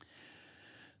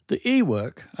 The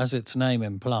Ewerk, as its name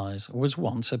implies, was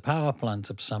once a power plant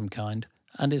of some kind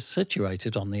and is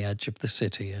situated on the edge of the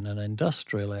city in an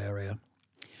industrial area.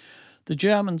 The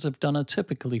Germans have done a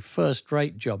typically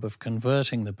first-rate job of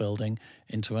converting the building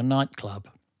into a nightclub,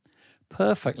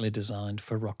 perfectly designed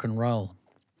for rock and roll.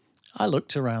 I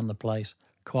looked around the place,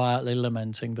 quietly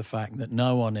lamenting the fact that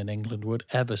no one in England would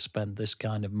ever spend this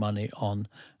kind of money on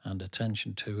and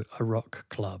attention to a rock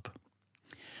club.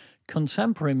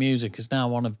 Contemporary music is now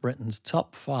one of Britain's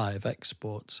top 5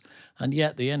 exports, and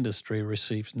yet the industry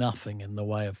receives nothing in the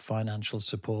way of financial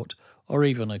support or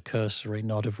even a cursory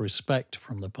nod of respect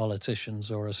from the politicians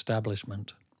or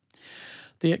establishment.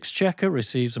 The Exchequer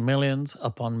receives millions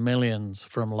upon millions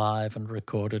from live and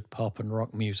recorded pop and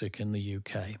rock music in the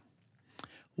UK.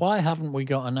 Why haven't we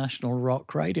got a national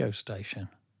rock radio station?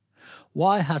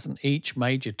 Why hasn't each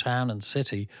major town and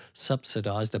city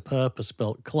subsidised a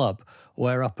purpose-built club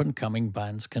where up-and-coming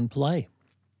bands can play?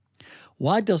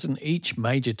 Why doesn't each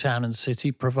major town and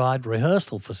city provide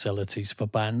rehearsal facilities for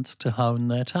bands to hone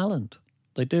their talent?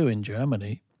 They do in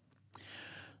Germany.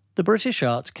 The British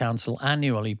Arts Council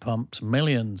annually pumps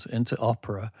millions into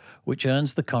opera, which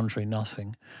earns the country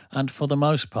nothing, and for the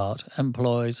most part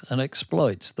employs and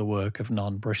exploits the work of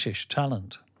non-British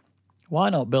talent. Why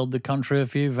not build the country a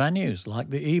few venues like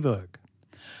the Ewerk?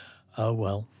 Oh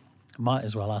well, might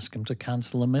as well ask him to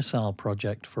cancel a missile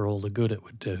project for all the good it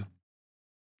would do.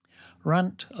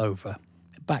 Rant over.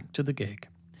 Back to the gig.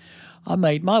 I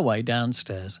made my way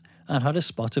downstairs and had a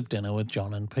spot of dinner with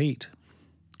John and Pete.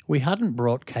 We hadn't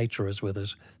brought caterers with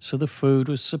us, so the food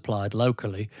was supplied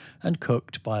locally and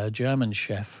cooked by a German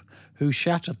chef who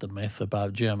shattered the myth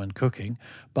about German cooking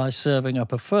by serving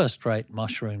up a first-rate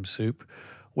mushroom soup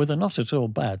with a not at all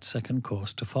bad second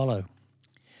course to follow.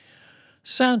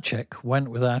 Soundcheck went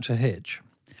without a hitch.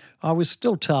 I was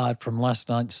still tired from last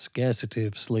night's scarcity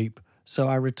of sleep, so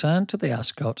I returned to the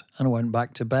Ascot and went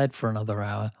back to bed for another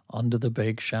hour under the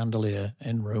big chandelier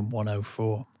in room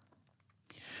 104.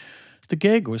 The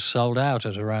gig was sold out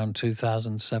at around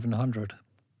 2,700.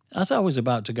 As I was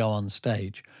about to go on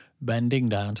stage, bending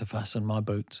down to fasten my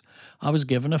boots, I was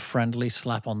given a friendly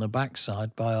slap on the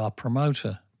backside by our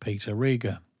promoter, Peter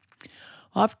Rieger.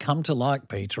 I've come to like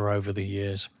Peter over the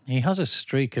years. He has a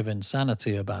streak of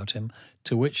insanity about him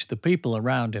to which the people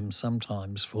around him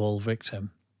sometimes fall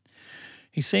victim.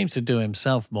 He seems to do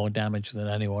himself more damage than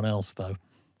anyone else, though.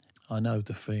 I know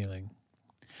the feeling.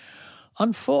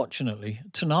 Unfortunately,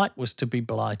 tonight was to be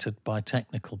blighted by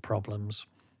technical problems.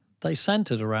 They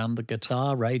centred around the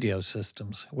guitar radio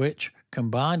systems, which,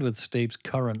 combined with Steve's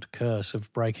current curse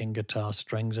of breaking guitar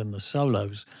strings in the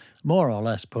solos, more or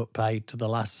less put paid to the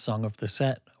last song of the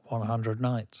set, 100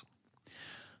 Nights.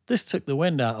 This took the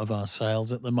wind out of our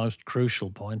sails at the most crucial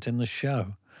point in the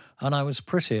show, and I was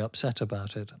pretty upset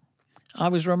about it. I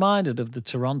was reminded of the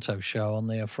Toronto show on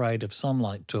the Afraid of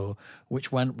Sunlight tour, which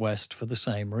went west for the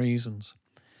same reasons.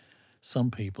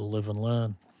 Some people live and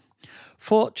learn.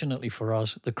 Fortunately for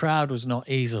us, the crowd was not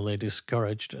easily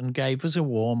discouraged and gave us a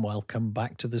warm welcome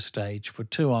back to the stage for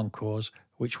 2 encores,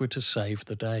 which were to save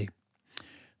the day.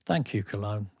 Thank you,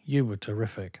 Cologne. You were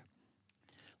terrific.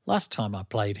 Last time I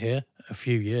played here, a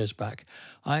few years back,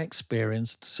 I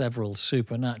experienced several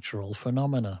supernatural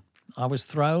phenomena. I was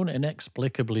thrown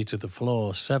inexplicably to the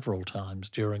floor several times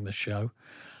during the show,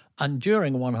 and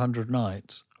during 100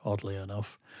 Nights, oddly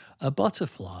enough, a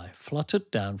butterfly fluttered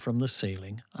down from the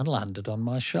ceiling and landed on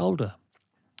my shoulder.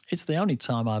 It's the only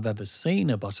time I've ever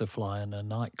seen a butterfly in a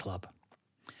nightclub.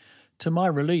 To my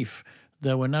relief,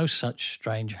 there were no such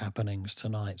strange happenings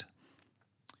tonight.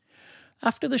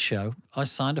 After the show, I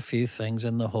signed a few things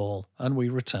in the hall and we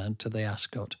returned to the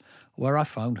Ascot, where I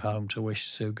phoned home to wish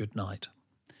Sue good night.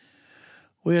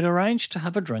 We had arranged to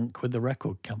have a drink with the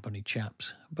record company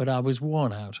chaps, but I was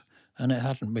worn out and it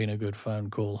hadn't been a good phone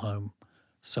call home,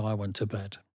 so I went to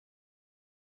bed.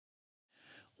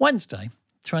 Wednesday,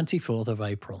 24th of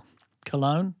April.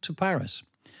 Cologne to Paris.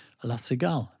 La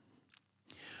Cigale.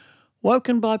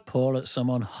 Woken by Paul at some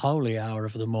unholy hour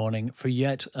of the morning for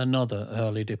yet another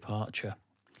early departure.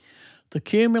 The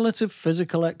cumulative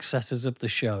physical excesses of the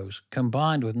shows,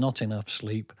 combined with not enough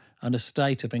sleep and a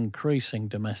state of increasing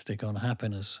domestic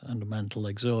unhappiness and mental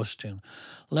exhaustion,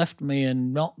 left me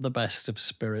in not the best of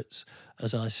spirits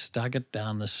as I staggered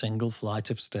down the single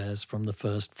flight of stairs from the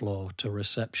first floor to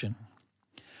reception.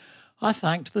 I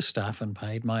thanked the staff and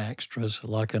paid my extras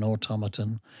like an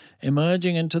automaton,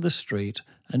 emerging into the street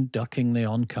and ducking the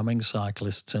oncoming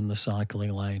cyclists in the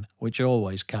cycling lane, which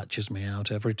always catches me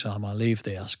out every time I leave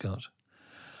the Ascot.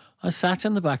 I sat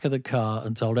in the back of the car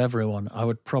and told everyone I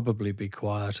would probably be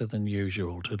quieter than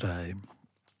usual today.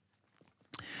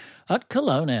 At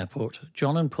Cologne Airport,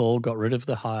 John and Paul got rid of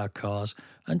the hire cars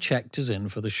and checked us in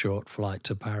for the short flight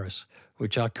to Paris,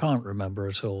 which I can't remember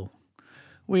at all.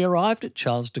 We arrived at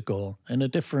Charles de Gaulle in a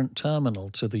different terminal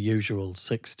to the usual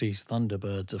 60s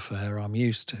Thunderbirds affair I'm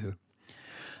used to.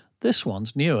 This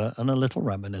one's newer and a little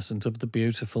reminiscent of the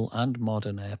beautiful and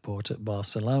modern airport at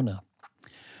Barcelona.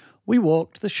 We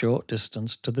walked the short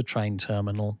distance to the train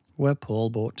terminal where Paul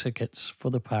bought tickets for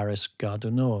the Paris Gare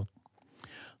du Nord.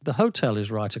 The hotel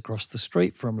is right across the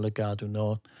street from Le Gare du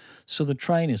Nord, so the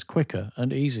train is quicker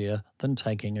and easier than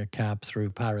taking a cab through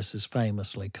Paris's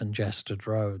famously congested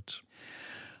roads.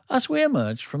 As we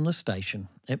emerged from the station,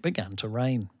 it began to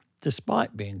rain,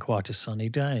 despite being quite a sunny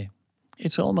day.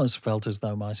 It almost felt as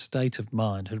though my state of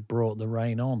mind had brought the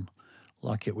rain on,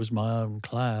 like it was my own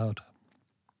cloud.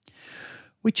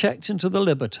 We checked into the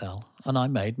Libertel, and I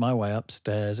made my way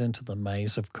upstairs into the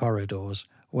maze of corridors,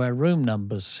 where room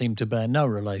numbers seem to bear no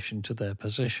relation to their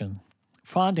position.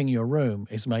 Finding your room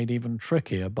is made even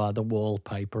trickier by the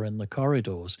wallpaper in the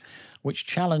corridors, which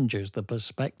challenges the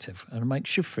perspective and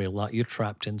makes you feel like you're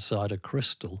trapped inside a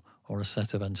crystal or a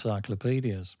set of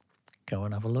encyclopedias. Go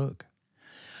and have a look.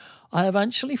 I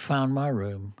eventually found my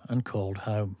room and called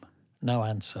home. No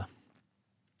answer.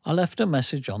 I left a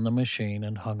message on the machine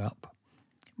and hung up.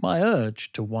 My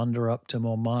urge to wander up to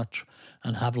Montmartre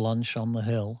and have lunch on the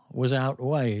hill was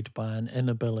outweighed by an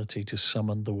inability to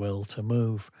summon the will to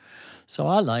move, so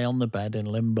I lay on the bed in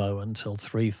limbo until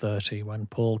 3:30 when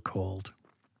Paul called.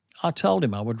 I told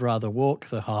him I would rather walk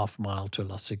the half-mile to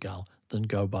La Cigale than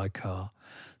go by car,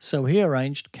 so he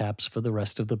arranged cabs for the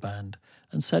rest of the band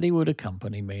and said he would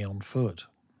accompany me on foot.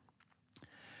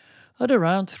 At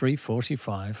around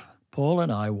 3:45, Paul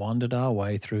and I wandered our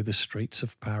way through the streets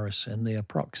of Paris in the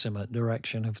approximate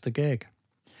direction of the gig.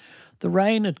 The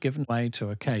rain had given way to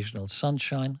occasional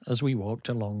sunshine as we walked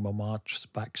along Montmartre's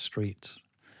back streets.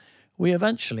 We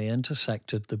eventually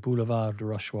intersected the Boulevard de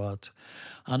Rochefort,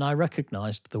 and I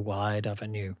recognised the wide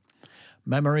avenue.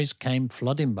 Memories came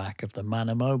flooding back of the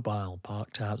Manor Mobile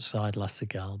parked outside La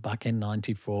Cigale back in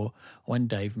 '94 when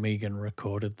Dave Meegan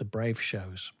recorded the Brave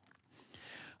shows.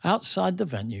 Outside the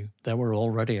venue, there were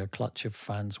already a clutch of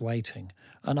fans waiting,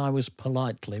 and I was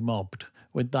politely mobbed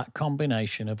with that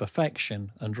combination of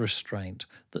affection and restraint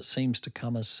that seems to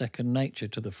come as second nature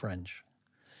to the French.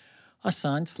 I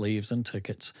signed sleeves and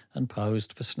tickets and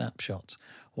posed for snapshots,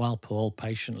 while Paul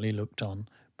patiently looked on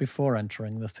before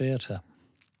entering the theatre.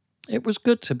 It was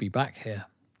good to be back here.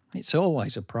 It's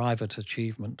always a private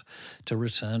achievement to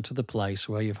return to the place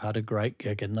where you've had a great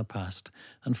gig in the past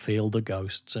and feel the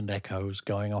ghosts and echoes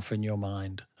going off in your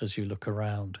mind as you look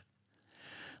around.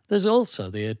 There's also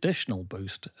the additional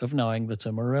boost of knowing that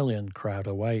a Marillion crowd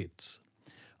awaits.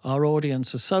 Our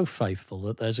audience are so faithful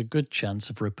that there's a good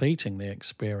chance of repeating the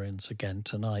experience again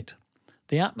tonight.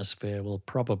 The atmosphere will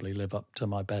probably live up to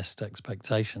my best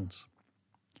expectations.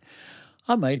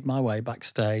 I made my way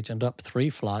backstage and up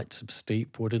 3 flights of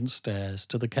steep wooden stairs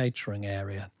to the catering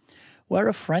area, where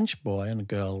a French boy and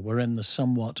girl were in the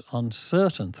somewhat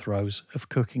uncertain throes of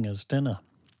cooking us dinner.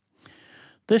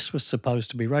 This was supposed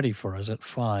to be ready for us at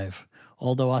 5,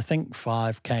 although I think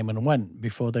 5 came and went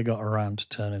before they got around to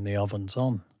turning the ovens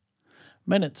on.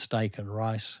 Minute steak and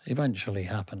rice eventually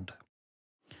happened.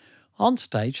 On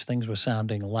stage, things were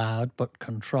sounding loud but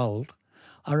controlled.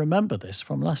 I remember this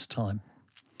from last time.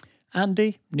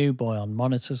 Andy, new boy on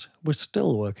monitors, was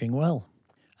still working well.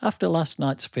 After last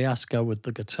night's fiasco with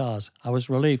the guitars, I was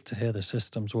relieved to hear the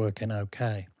systems working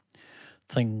okay.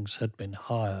 Things had been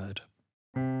hired.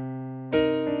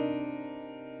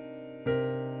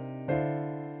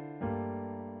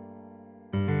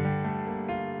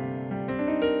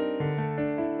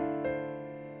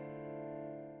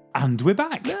 And we're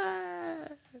back.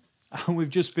 And we've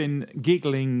just been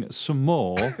giggling some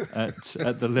more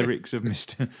at the lyrics of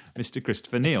Mr.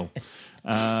 Christopher Neal,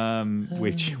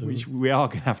 which we are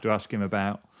going to have to ask him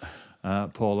about.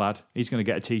 Poor lad. He's going to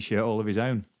get a T-shirt all of his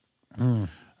own.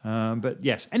 But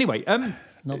yes. Anyway,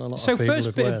 Not a lot so of people first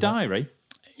would bit wear of that. diary.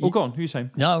 Oh, go on. Who are you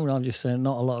saying? No, I'm just saying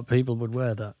not a lot of people would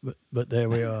wear that, but there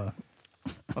we are.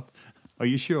 Are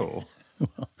you sure?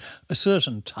 A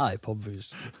certain type,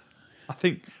 obviously. I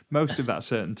think most of that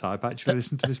certain type actually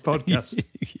listen to this podcast.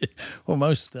 Well,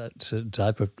 most of that certain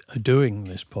type are doing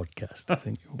this podcast, I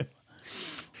think.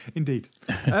 Indeed.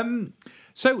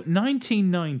 So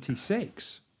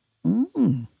 1996.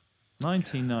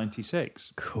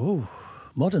 1996. Cool.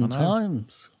 Modern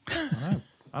times.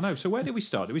 I know. So where did we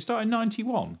start? Did we start in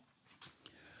 91?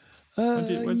 Yes.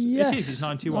 It is. It's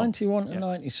 91. 91 to Yes.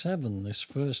 97, this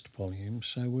first volume.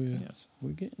 So we're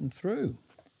getting through.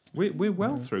 We're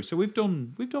well through. So we've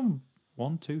done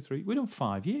 1, 2, 3. We've done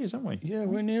 5 years, haven't we? Yeah,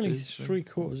 we're nearly 2,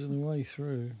 3/4 of the way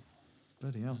through.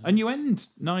 Bloody hell. And you end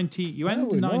 90. You No,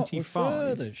 end we're not. 95. We're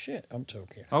further. Shit, I'm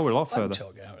talking. Oh, we're a lot I'm further.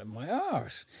 talking out of my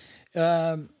arse.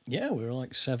 Yeah, we're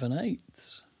like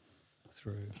 7/8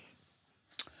 through.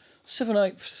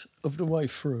 7/8 of the way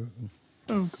through.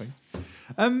 Okay.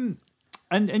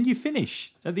 And you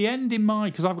finish at the end in my,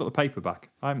 because I've got the paperback.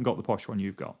 I haven't got the posh one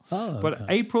you've got. Oh, But okay.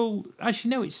 April, actually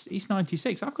no, it's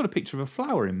 96. I've got a picture of a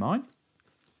flower in mine.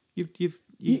 You've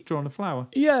drawn a flower.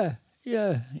 Yeah.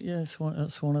 That's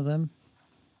one of them.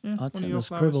 Yeah, I one of tend your to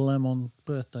flowers. scribble them on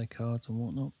birthday cards and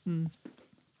whatnot.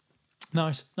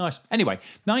 Nice. Anyway,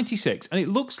 96, and it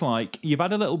looks like you've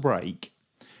had a little break,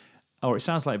 or it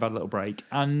sounds like you've had a little break,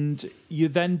 and you're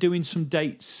then doing some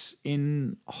dates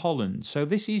in Holland. So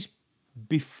this is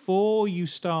before you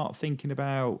start thinking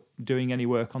about doing any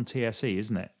work on TSE,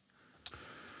 isn't it?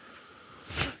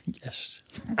 Yes.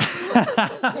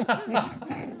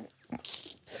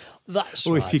 That's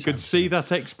Or right. if you could Anthony. see that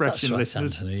That's expression, right,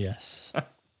 listeners. Anthony, yes.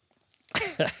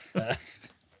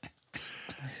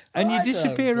 And you I don't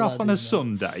disappear off on bloody a know.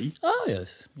 Sunday, Oh, yes.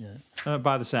 Yeah.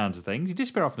 by the sounds of things. You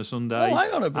disappear off on a Sunday. Oh,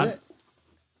 hang on a and- bit.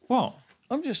 What?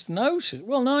 I'm just noticing.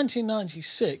 Well,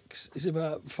 1996 is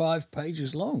about 5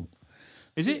 pages long.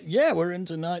 Is it? Yeah, we're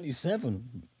into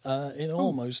 97 in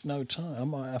almost no time. I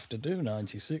might have to do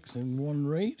 96 in one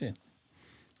reading.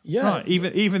 Yeah. Right,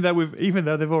 even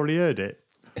though they've already heard it.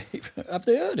 Have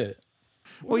they heard it?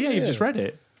 Well, yeah, you've just read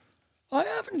it. I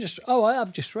haven't just. Oh, I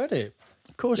have just read it.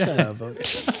 Of course I have.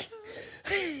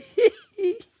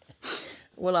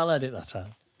 Well, I'll edit that out.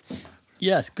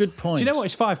 Yes, good point. Do you know what?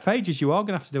 It's 5 pages. You are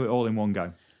going to have to do it all in one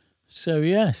go. So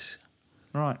yes,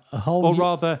 Right. a whole. Or ye-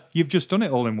 rather, you've just done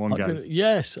it all in one go.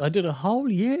 Yes, I did a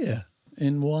whole year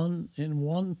in one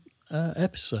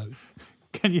episode.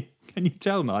 Can you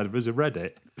tell neither of us have read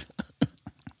it?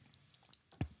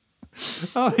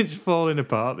 Oh, it's falling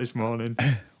apart this morning.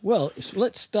 Well,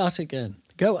 let's start again.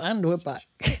 Go, and we're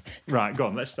back. Right, go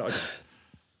on, let's start again.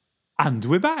 And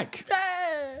we're back.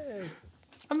 Yay!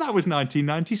 And that was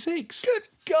 1996. Good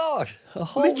God, a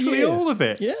whole Literally year. all of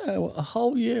it. Yeah, a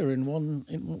whole year in one.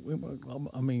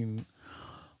 I mean,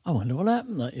 I wonder what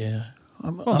happened that year.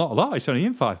 Well, not a lot. It's only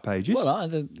in 5 pages. Well,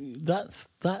 that's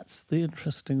the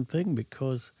interesting thing,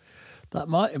 because that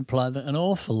might imply that an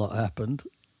awful lot happened,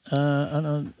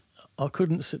 and I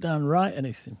couldn't sit down and write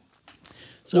anything.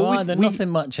 So Well, either nothing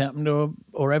much happened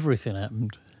or everything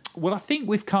happened. Well, I think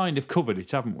we've kind of covered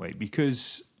it, haven't we?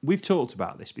 Because we've talked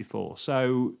about this before.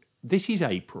 So this is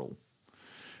April,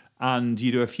 and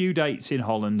you do a few dates in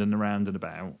Holland and around and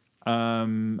about.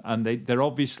 And they're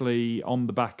obviously on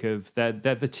the back of they're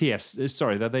the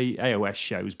AOS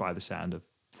shows by the sound of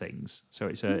things. So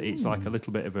it's like a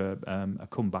little bit of a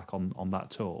comeback on that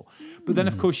tour. But then,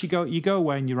 of course, you go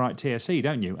away and you write TSE,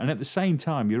 don't you? And at the same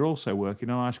time, you're also working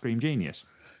on Ice Cream Genius.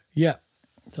 Yeah,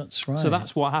 that's right. So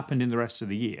that's what happened in the rest of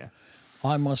the year.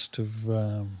 I must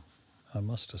have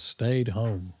stayed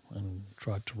home and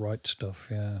tried to write stuff,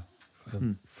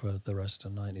 for the rest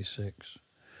of '96.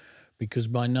 Because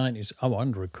by I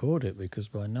wanted to record it because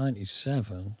by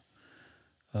 '97,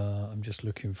 I'm just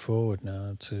looking forward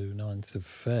now to 9th of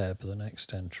Feb. The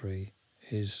next entry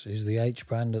is the H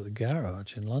Band at the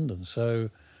Garage in London.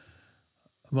 So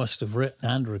I must have written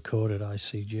and recorded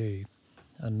ICG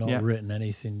and not written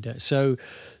anything down. So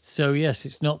yes,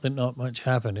 it's not that not much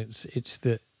happened. It's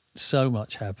that so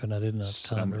much happened I didn't have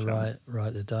time to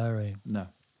write the diary. No.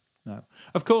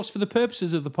 Of course, for the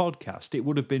purposes of the podcast, it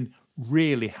would have been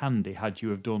really handy had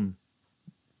you have written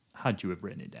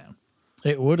it down.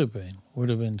 It would have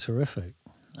been terrific.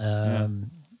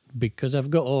 Because I've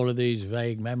got all of these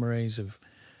vague memories of,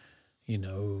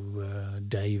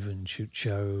 Dave and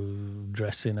Chucho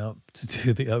dressing up to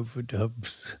do the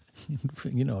overdubs.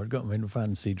 I'd got them in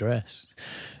fancy dress,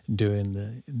 doing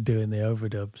the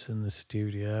overdubs in the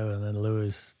studio, and then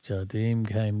Louis Jardim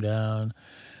came down,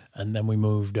 and then we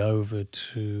moved over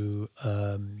to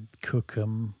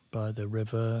Cookham by the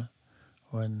river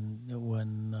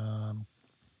when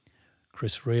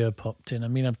Chris Rea popped in. I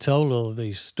mean, I've told all of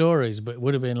these stories, but it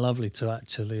would have been lovely to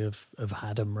actually have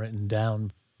had them written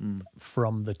down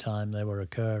from the time they were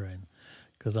occurring,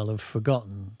 because I'll have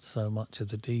forgotten so much of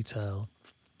the detail.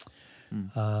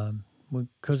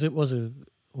 Because it was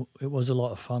a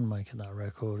lot of fun making that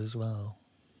record as well.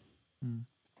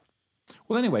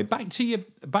 Well, anyway, back to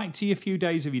your few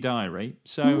days of your diary.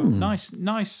 So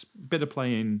nice bit of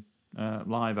playing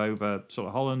live over sort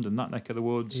of Holland and that neck of the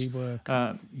woods.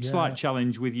 Slight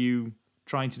challenge with you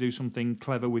trying to do something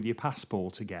clever with your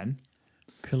passport again.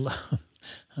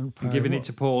 And giving it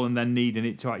to Paul and then needing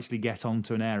it to actually get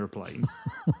onto an aeroplane.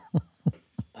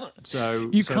 So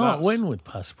you can't win with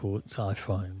passports, I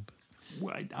find.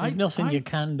 There's nothing you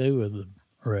can do with them,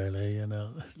 really,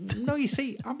 No, you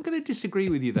see, I'm going to disagree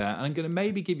with you there, and I'm going to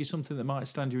maybe give you something that might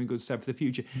stand you in good stead for the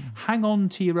future. Hang on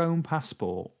to your own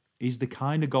passport is the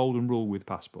kind of golden rule with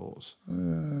passports.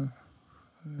 I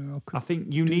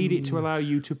think you need it to allow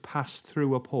you to pass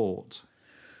through a port.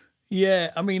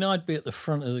 Yeah, I mean, I'd be at the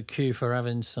front of the queue for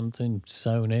having something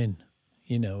sewn in,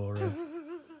 or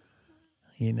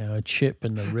a chip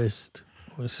in the wrist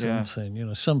or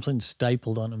something, something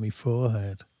stapled onto my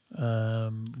forehead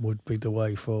would be the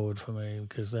way forward for me,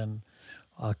 because then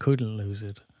I couldn't lose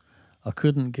it. I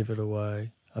couldn't give it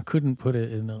away. I couldn't put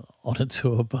it on a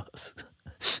tour bus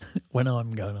when I'm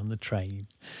going on the train.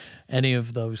 Any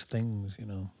of those things,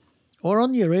 Or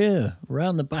on your ear,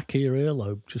 around the back of your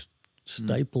earlobe, just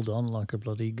stapled on like a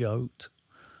bloody goat.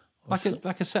 Like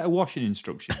a set of washing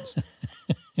instructions.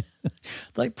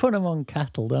 They put them on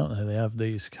cattle, don't they? They have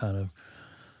these kind of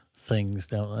things,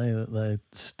 don't they, that they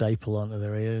staple onto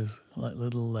their ears like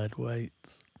little lead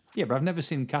weights. Yeah, but I've never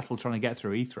seen cattle trying to get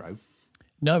through Heathrow.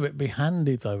 No, but it'd be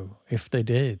handy, though, if they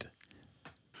did.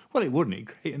 Well, it wouldn't. It'd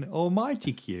create an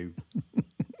almighty queue.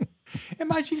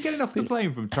 Imagine getting off the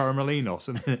plane from Torremolinos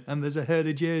and there's a herd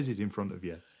of jerseys in front of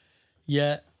you.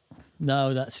 Yeah.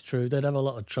 No, that's true. They'd have a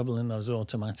lot of trouble in those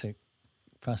automatic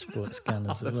passport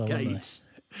scanners as well, wouldn't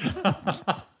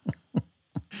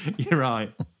they? You're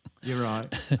right.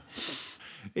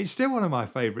 It's still one of my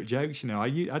favourite jokes, I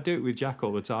do it with Jack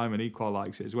all the time, and he quite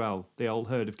likes it as well. The old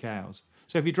herd of cows.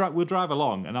 So if we'll drive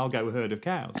along, and I'll go herd of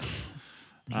cows,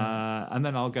 and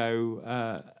then I'll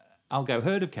go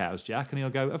herd of cows, Jack, and he'll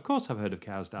go, of course I've heard of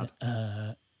cows, Dad.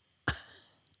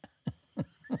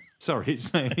 Sorry,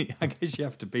 I guess you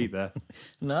have to be there.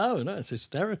 No, it's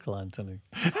hysterical, Anthony.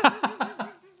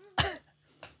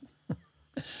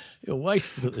 You're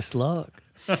wasted at this lark.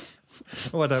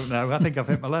 Oh, I don't know. I think I've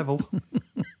hit my level.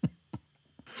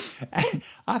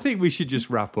 I think we should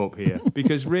just wrap up here,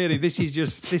 because really this is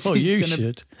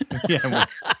should. Yeah,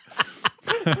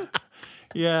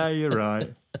 yeah, you're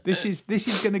right. This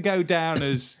is going to go down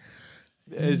as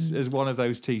one of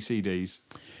those TCDs.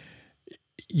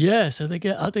 Yes, are they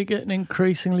getting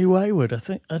increasingly wayward? I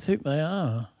think they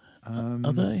are.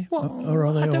 Are they? Or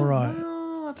are they all right?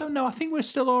 I don't know. I think we're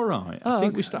still all right. I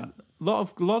think we start a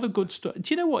lot of good stuff.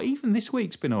 Do you know what? Even this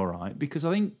week's been all right, because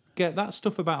I think that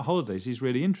stuff about holidays is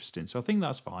really interesting. So I think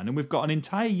that's fine. And we've got an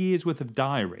entire year's worth of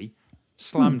diary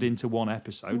slammed into one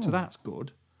episode, so that's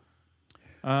good.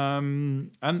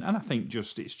 And I think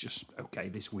it's just okay.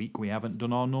 This week we haven't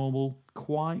done our normal.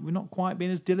 We're not quite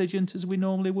being as diligent as we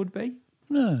normally would be.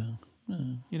 No.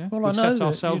 We've set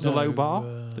ourselves a low bar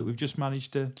that we've just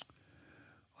managed to.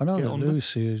 I know Get that on them.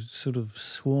 Lucy has sort of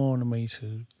sworn me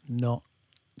to not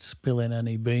spilling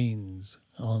any beans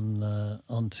on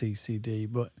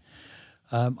TCD, but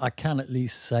I can at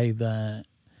least say that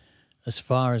as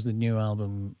far as the new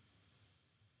album,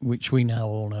 which we now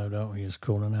all know, don't we, is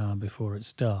called An Hour Before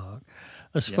It's Dark.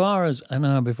 As far as An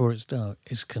Hour Before It's Dark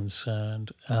is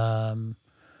concerned,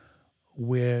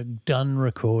 we're done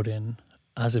recording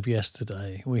as of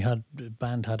yesterday. The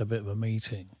band had a bit of a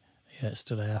meeting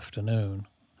yesterday afternoon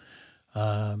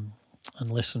and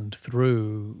listened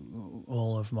through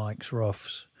all of Mike's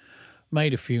roughs,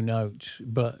 made a few notes,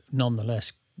 but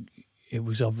nonetheless, it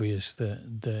was obvious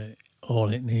that all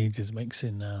it needs is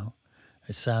mixing now.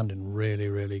 It's sounding really,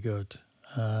 really good.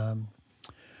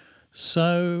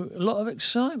 So a lot of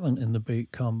excitement in the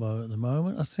Beat Combo at the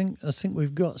moment. I think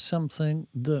we've got something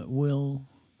that will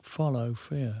follow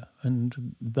Fear,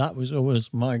 and that was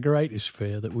always my greatest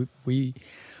fear, that we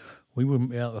wouldn't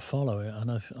be able to follow it,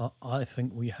 and I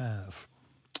think we have.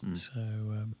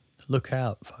 So look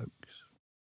out, folks.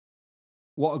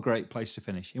 What a great place to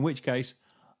finish. In which case,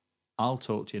 I'll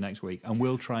talk to you next week, and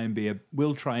we'll try and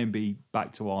be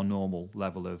back to our normal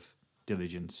level of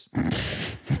diligence.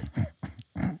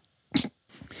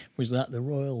 Was that the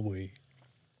royal we?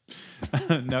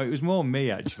 No, it was more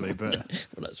me actually, but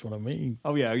Well, that's what I mean.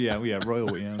 oh yeah, royal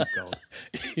we. Oh God.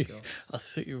 I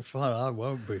think you're fine. I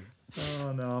won't be.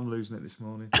 Oh no, I'm losing it this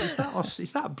morning. Is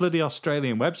that bloody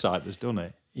Australian website that's done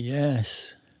it?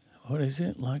 Yes. What is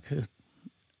it? Like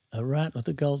a rat with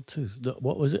a gold tooth.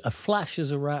 What was it? A flash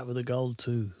is a rat with a gold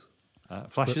tooth.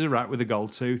 Flash is a rat with a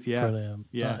gold tooth. Yeah, Brilliant.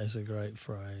 yeah, That is a great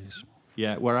phrase.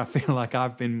 yeah. Where I feel like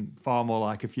I've been far more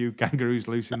like a few kangaroos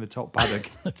loose in the top paddock.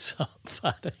 The top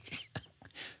paddock.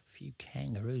 A few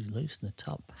kangaroos loose in the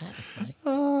top paddock, mate.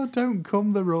 Oh, don't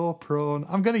come the raw prawn.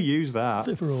 I'm going to use that.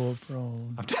 The raw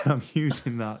prawn. I'm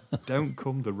using that. Don't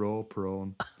come the raw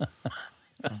prawn.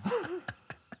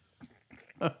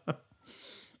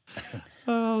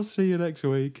 I'll see you next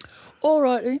week. All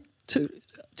righty.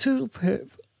 Toodle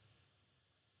pip.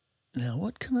 Now,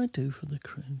 what can I do for the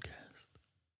Crooncast?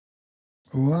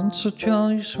 Once a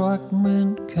jolly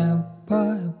swagman camped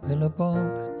by a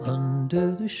billabong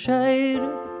under the shade of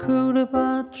a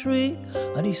coolabah tree,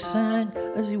 and he sang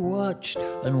as he watched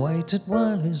and waited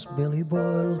while his billy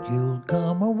boiled. You'll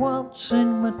come a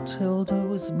waltzing Matilda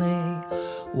with me,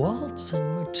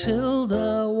 waltzing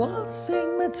Matilda,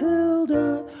 waltzing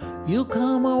Matilda. You'll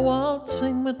come a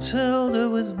waltzing Matilda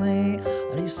with me.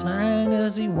 And he sang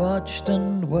as he watched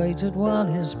and waited while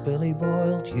his billy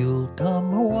boiled. You'll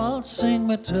come a waltzing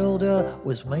Matilda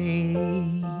with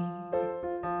me.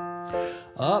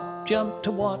 Up jumped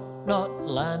a whatnot,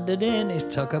 landed in his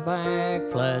tucker bag,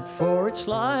 fled for its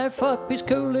life up his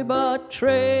coolabah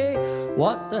tree.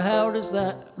 What the hell does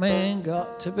that mean?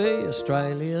 Got to be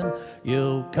Australian.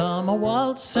 You'll come a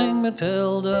waltzing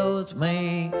Matilda with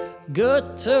me.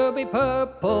 Good to be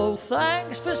purple.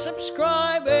 Thanks for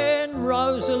subscribing,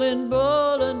 Rosalind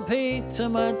Bull and Peter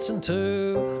Madsen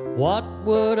too. What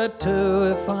would I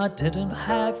do if I didn't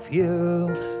have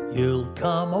you? You'll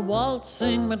come a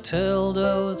waltzing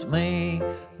Matilda with me.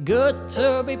 Good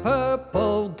to be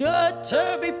purple, good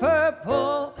to be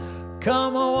purple.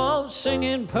 Come a waltzing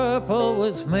in purple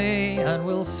with me, and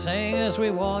we'll sing as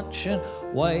we watch and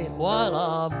wait while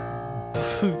our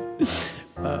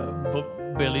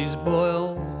billies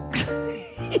boil.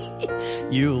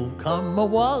 You'll come a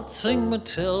waltzing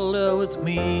Matilda with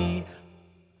me.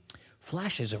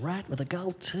 Flash is a rat with a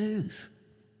gold tooth.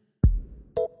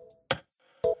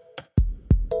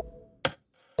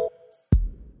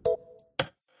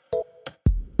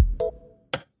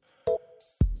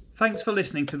 Thanks for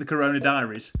listening to the Corona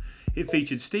Diaries. It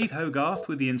featured Steve Hogarth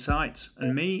with the insights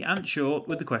and me, Ant Short,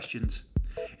 with the questions.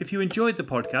 If you enjoyed the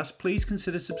podcast, please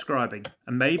consider subscribing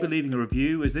and maybe leaving a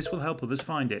review, as this will help others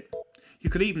find it. You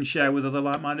could even share with other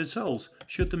like-minded souls,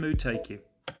 should the mood take you.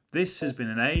 This has been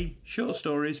an A Short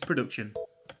Stories production.